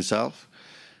Minister himself,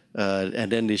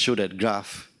 and then they show that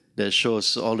graph that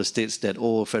shows all the states that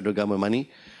owe federal government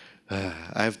money.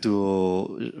 I have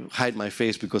to hide my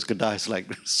face because Kedah is like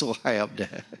so high up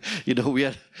there. You know, we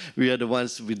are the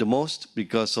ones with the most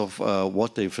because of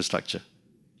water infrastructure.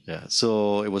 Yeah,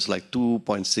 so it was like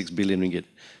 2.6 billion ringgit.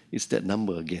 It's that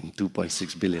number again,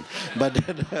 2.6 billion. But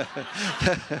then,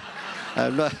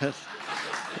 I'm not.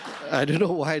 I don't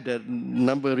know why that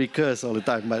number recurs all the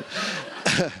time, but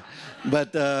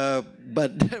but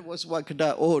that was what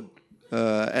Kedah owed,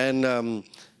 and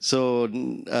so.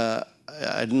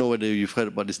 I don't know whether you've heard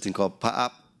about this thing called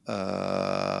PAAP.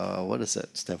 What does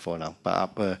that stand for now?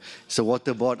 PAAP. It's a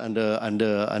water board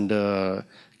under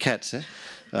CATS.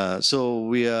 So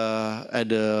we are at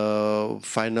the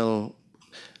final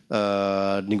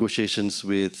negotiations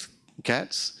with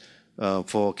CATS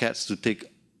for CATS to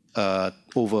take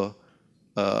over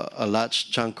a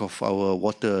large chunk of our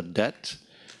water debt,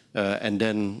 and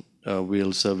then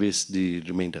we'll service the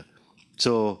remainder.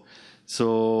 So.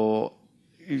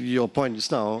 Your point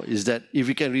just now is that if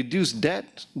we can reduce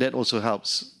debt, that also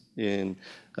helps in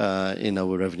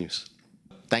our revenues.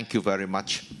 Thank you very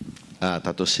much,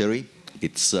 Dato Seri.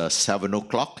 It's 7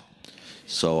 o'clock,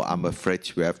 so I'm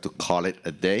afraid we have to call it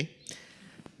a day.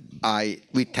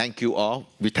 We thank you all.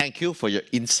 We thank you for your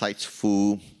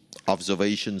insightful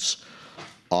observations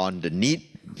on the need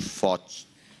for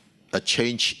a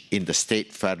change in the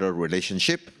state-federal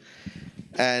relationship,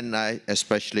 and I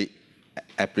especially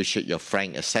appreciate your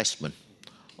frank assessment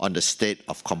on the state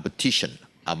of competition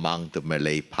among the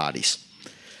Malay parties.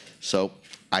 So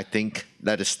I think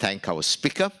let us thank our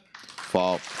speaker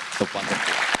for the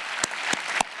wonderful.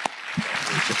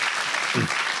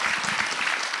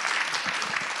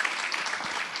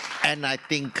 And I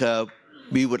think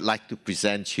we would like to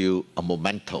present you a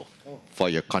memento for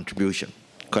your contribution.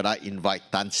 Could I invite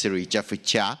Tan Sri Jeffrey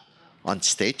Cheah on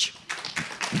stage?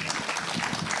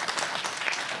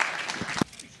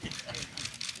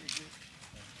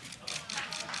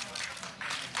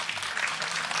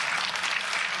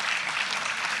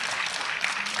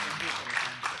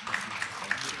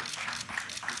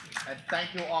 And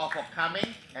thank you all for coming,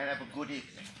 and have a good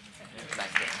evening.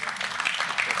 Thank you.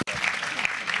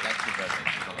 Thank you very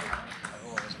much.